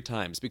movie 3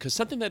 times because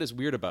something that is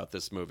weird about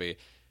this movie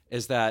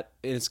is that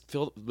it's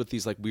filled with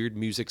these like weird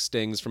music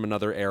stings from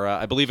another era.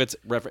 I believe it's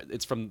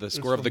from the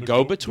score of The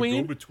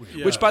Go-Between,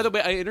 which, by the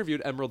way, I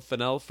interviewed Emerald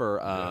Fennell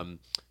for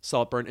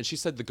Saltburn, and she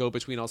said The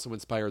Go-Between also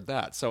inspired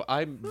that. So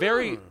I'm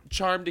very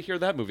charmed to hear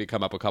that movie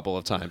come up a couple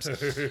of times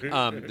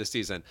this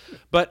season.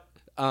 But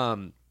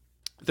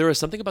there is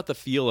something about the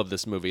feel of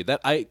this movie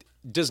that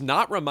does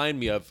not remind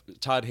me of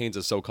Todd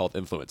Haynes' so-called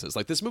influences.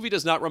 Like, this movie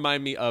does not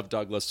remind me of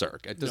Douglas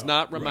Sirk. It does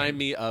not remind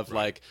me of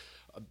like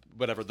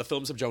whatever, the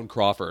films of Joan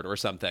Crawford or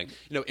something.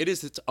 It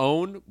is its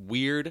own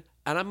weird,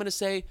 and I'm going to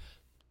say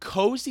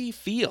cozy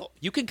feel.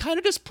 You can kind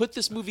of just put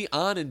this movie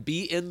on and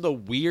be in the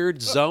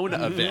weird zone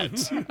of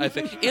it, I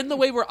think, in the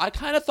way where I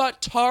kind of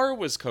thought Tar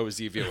was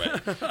cozy viewing.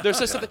 There's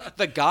just something,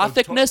 the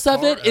gothicness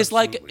of it is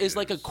like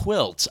a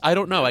quilt. I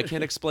don't know. I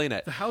can't explain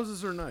it. The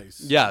houses are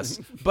nice. Yes,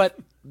 but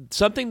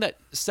something that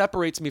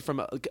separates me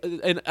from,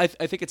 and I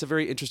think it's a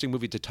very interesting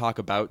movie to talk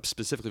about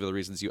specifically for the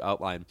reasons you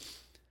outline.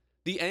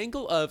 The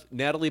angle of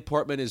Natalie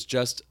Portman is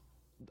just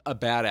a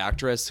bad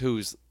actress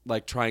who's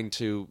like trying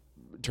to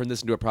turn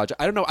this into a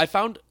project. I don't know. I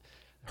found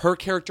her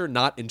character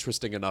not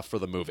interesting enough for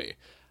the movie.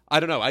 I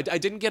don't know. I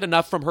didn't get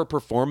enough from her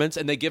performance,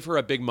 and they give her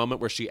a big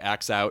moment where she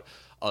acts out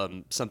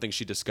something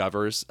she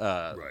discovers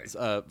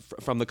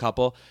from the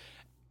couple.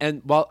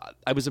 And while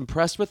I was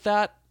impressed with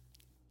that,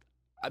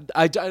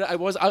 I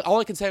was all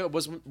I can say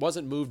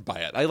wasn't moved by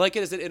it. I like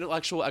it as an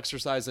intellectual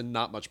exercise and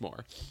not much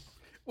more.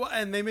 Well,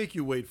 and they make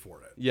you wait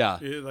for it. Yeah.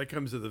 That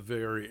comes at the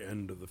very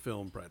end of the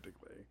film,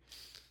 practically.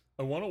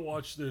 I want to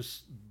watch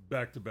this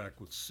back-to-back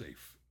with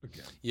Safe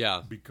again.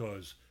 Yeah.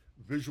 Because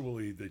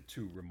visually, they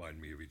two remind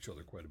me of each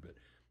other quite a bit.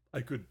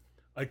 I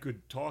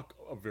could talk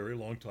a very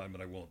long time,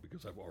 and I won't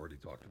because I've already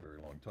talked a very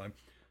long time,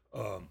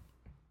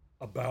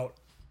 about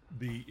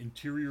the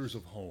interiors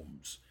of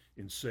homes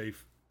in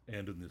Safe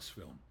and in this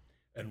film,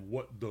 and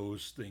what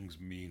those things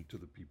mean to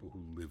the people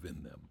who live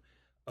in them.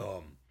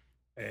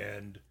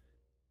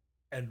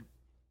 And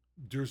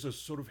there's a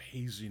sort of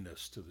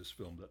haziness to this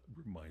film that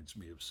reminds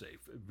me of Safe,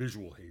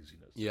 visual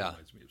haziness that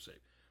reminds me of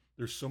Safe.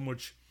 There's so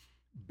much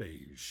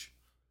beige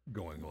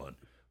going on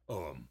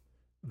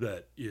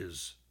that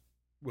is,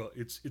 well,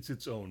 it's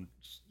its own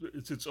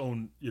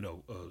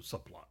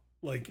subplot.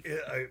 Like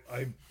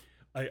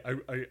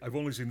I've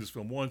only seen this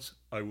film once.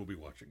 I will be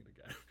watching it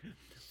again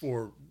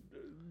for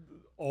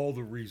all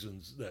the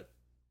reasons that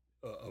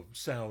of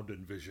sound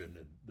and vision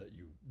and that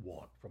you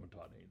want from a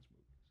Todd Haynes movie.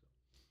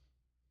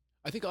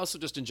 I think also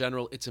just in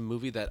general, it's a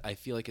movie that I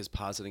feel like is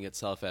positing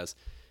itself as,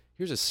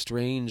 here's a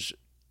strange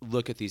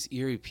look at these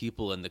eerie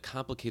people and the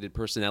complicated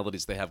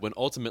personalities they have, when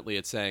ultimately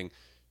it's saying,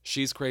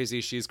 she's crazy,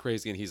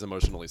 and he's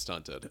emotionally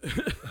stunted.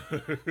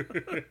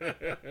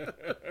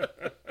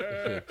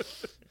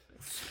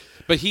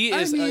 But he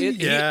is,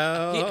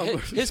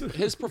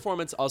 his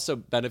performance also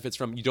benefits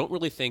from, you don't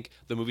really think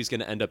the movie's going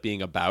to end up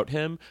being about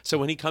him. So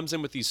when he comes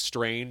in with these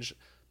strange,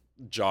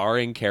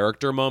 jarring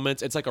character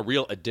moments, it's like a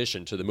real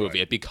addition to the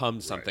movie. It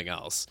becomes something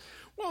else.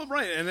 Well,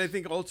 right, and I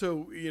think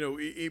also,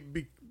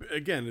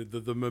 again,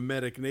 the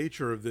mimetic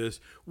nature of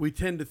this, we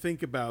tend to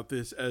think about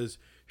this as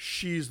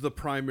she's the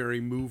primary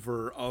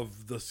mover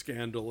of the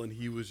scandal and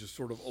he was just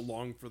sort of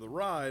along for the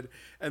ride,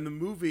 and the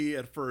movie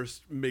at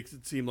first makes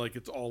it seem like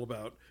it's all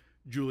about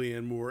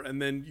Julianne Moore,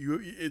 and then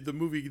the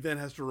movie then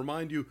has to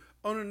remind you,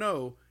 oh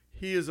no,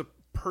 he is a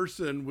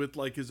person with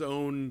like his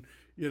own,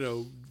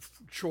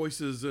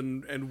 choices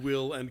and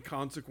will and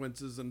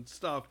consequences and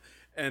stuff.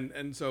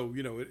 And so,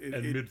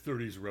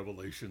 mid-30s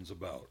revelations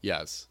about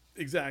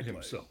exactly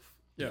himself.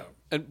 Yeah.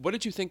 And what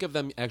did you think of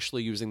them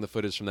actually using the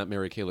footage from that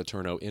Mary Kay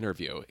Letourneau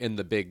interview in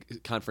the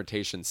big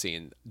confrontation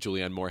scene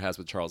Julianne Moore has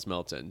with Charles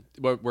Milton,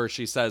 where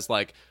she says,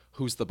 like,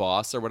 who's the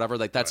boss or whatever?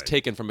 Like, that's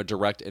taken from a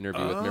direct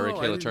interview with Mary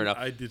Kay Letourneau.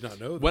 I did not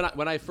know that.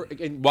 When I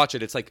and watch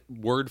it, it's like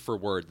word for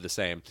word the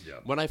same. Yeah.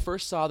 When I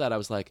first saw that, I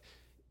was like,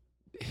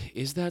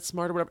 is that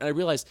smart or whatever? And I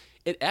realized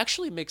it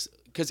actually makes,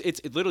 because it's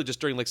literally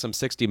just during like some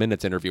 60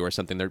 Minutes interview or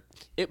something,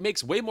 it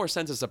makes way more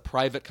sense as a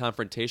private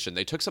confrontation.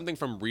 They took something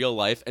from real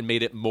life and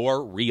made it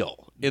more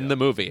real in the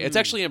movie. It's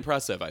actually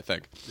impressive, I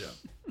think. Yeah.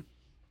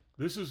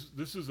 This is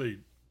a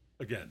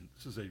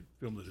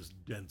film that is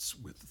dense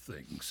with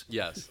things.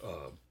 Yes.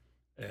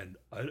 And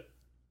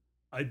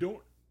I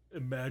don't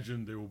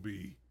imagine there will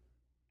be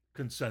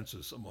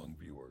consensus among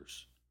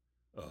viewers.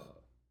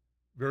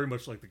 Very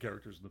much like the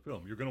characters in the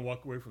film. You're going to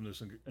walk away from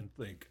this and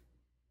think,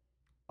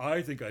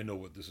 I think I know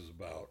what this is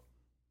about,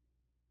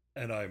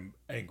 and I'm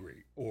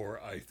angry,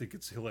 or I think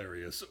it's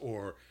hilarious,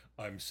 or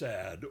I'm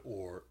sad,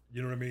 or,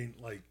 you know what I mean?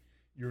 Like,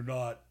 we're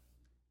not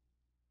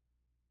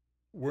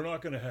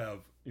going to have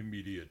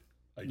immediate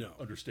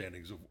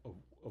understandings of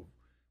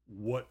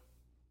what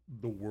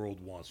the world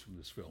wants from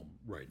this film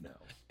right now.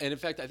 And in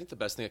fact, I think the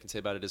best thing I can say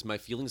about it is my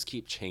feelings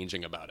keep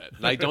changing about it.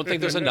 And I don't think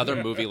there's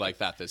another movie like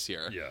that this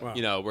year. Yeah.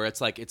 Wow. Where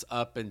it's like it's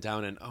up and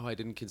down and I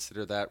didn't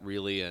consider that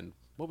really, and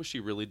what was she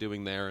really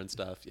doing there and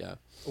stuff. Yeah.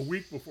 A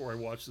week before I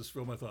watched this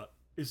film, I thought,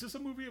 is this a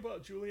movie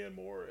about Julianne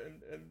Moore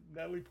and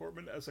Natalie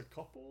Portman as a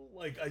couple?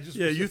 Like, I just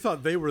you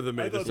thought they were the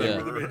May December. They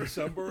were the May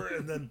December,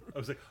 and then I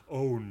was like,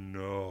 oh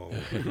no,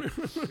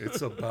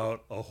 it's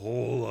about a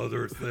whole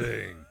other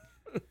thing.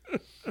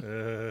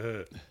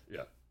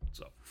 Yeah.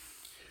 So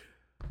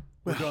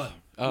we're done.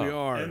 We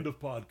are. End of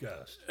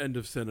podcast. End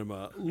of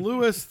cinema.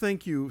 Lewis,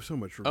 thank you so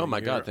much for being Oh my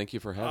here. God, thank you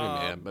for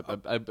having me.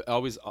 I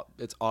always,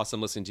 it's awesome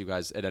listening to you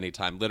guys at any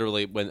time.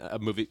 Literally, when a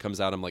movie comes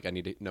out, I'm like, I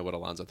need to know what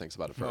Alonzo thinks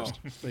about it first.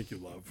 Thank you,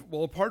 love.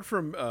 Well, apart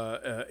from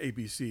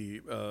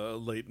ABC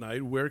late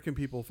night, where can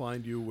people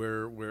find you?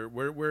 Where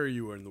are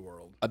you in the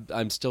world?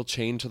 I'm still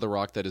chained to the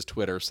rock that is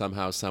Twitter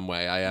somehow, some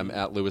way. I am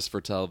at Louis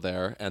Virtel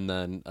there, and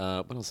then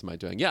what else am I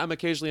doing? Yeah, I'm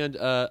occasionally on.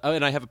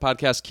 And I have a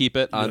podcast, Keep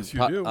It, on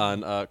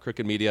on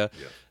Crooked Media.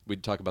 Yeah. We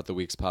talk about the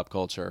week's pop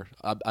culture.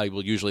 I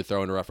will usually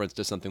throw in a reference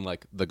to something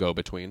like The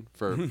Go-Between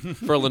for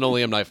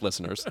Linoleum Knife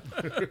listeners.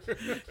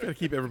 Gotta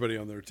keep everybody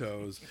on their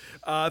toes.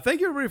 Thank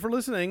you, everybody, for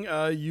listening.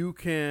 You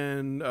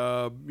can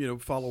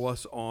follow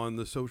us on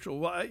the social.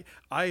 Well,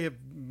 I have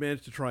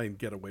managed to try and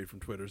get away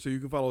from Twitter, so you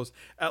can follow us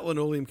at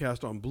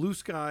Linoleumcast on Blue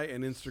Sky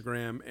and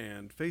Instagram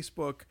and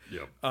Facebook.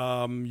 Yep.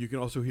 You can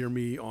also hear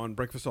me on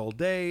Breakfast All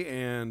Day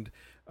and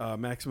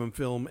Maximum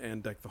Film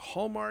and Deck the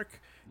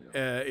Hallmark.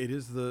 It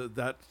is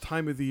that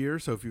time of the year,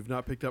 so if you've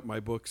not picked up my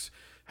books,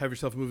 Have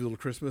Yourself a Movie Little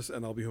Christmas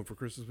and I'll Be Home for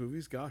Christmas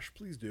Movies, gosh,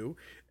 please do.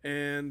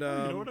 And you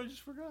know what I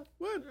just forgot?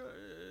 What?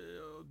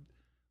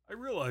 I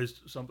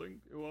realized something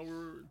while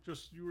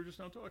you were just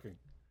now talking.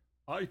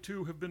 I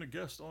too have been a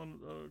guest on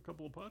a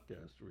couple of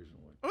podcasts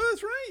recently. Oh,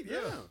 that's right.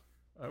 Yeah.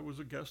 I was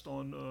a guest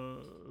on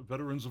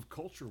Veterans of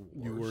Culture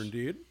Wars. You were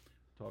indeed.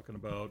 Talking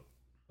about,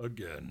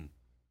 again,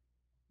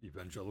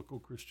 evangelical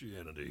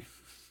Christianity,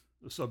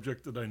 the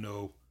subject that I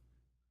know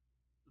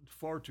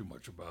far too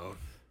much about.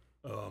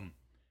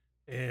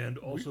 And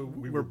also,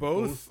 we're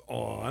both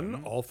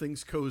on All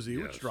Things Cozy,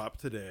 which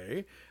dropped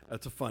today.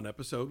 That's a fun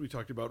episode. We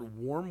talked about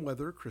warm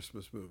weather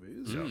Christmas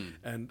movies. Yeah.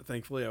 And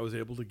thankfully, I was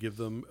able to give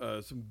them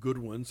some good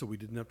ones, so we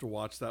didn't have to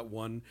watch that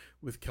one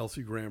with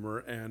Kelsey Grammer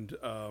and...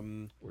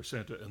 or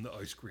Santa and the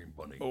Ice Cream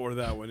Bunny. Or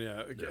that one,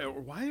 yeah.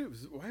 Why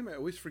am I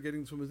always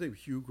forgetting this woman's name?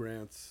 Hugh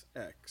Grant's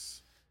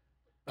ex.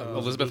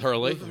 Elizabeth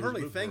Hurley.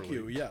 Thank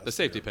you. Yes, the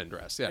safety pin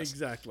dress. Yes,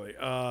 exactly.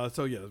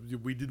 So yeah,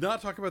 we did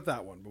not talk about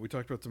that one, but we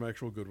talked about some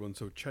actual good ones.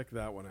 So check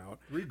that one out.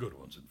 3 good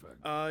ones, in fact.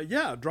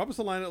 Yeah, drop us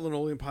a line at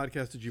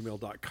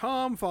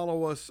linoleumpodcast@gmail.com.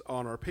 Follow us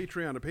on our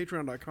Patreon at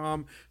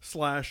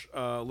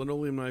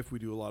patreon.com/linoleumknife. We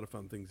do a lot of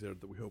fun things there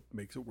that we hope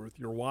makes it worth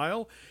your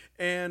while.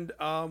 And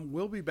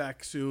we'll be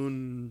back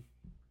soon.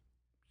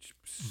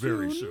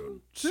 Very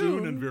soon.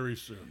 Soon and very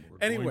soon. We're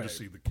going to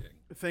see the King.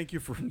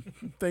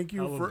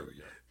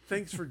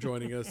 Thanks for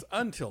joining us.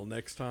 Until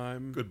next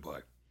time.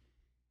 Goodbye.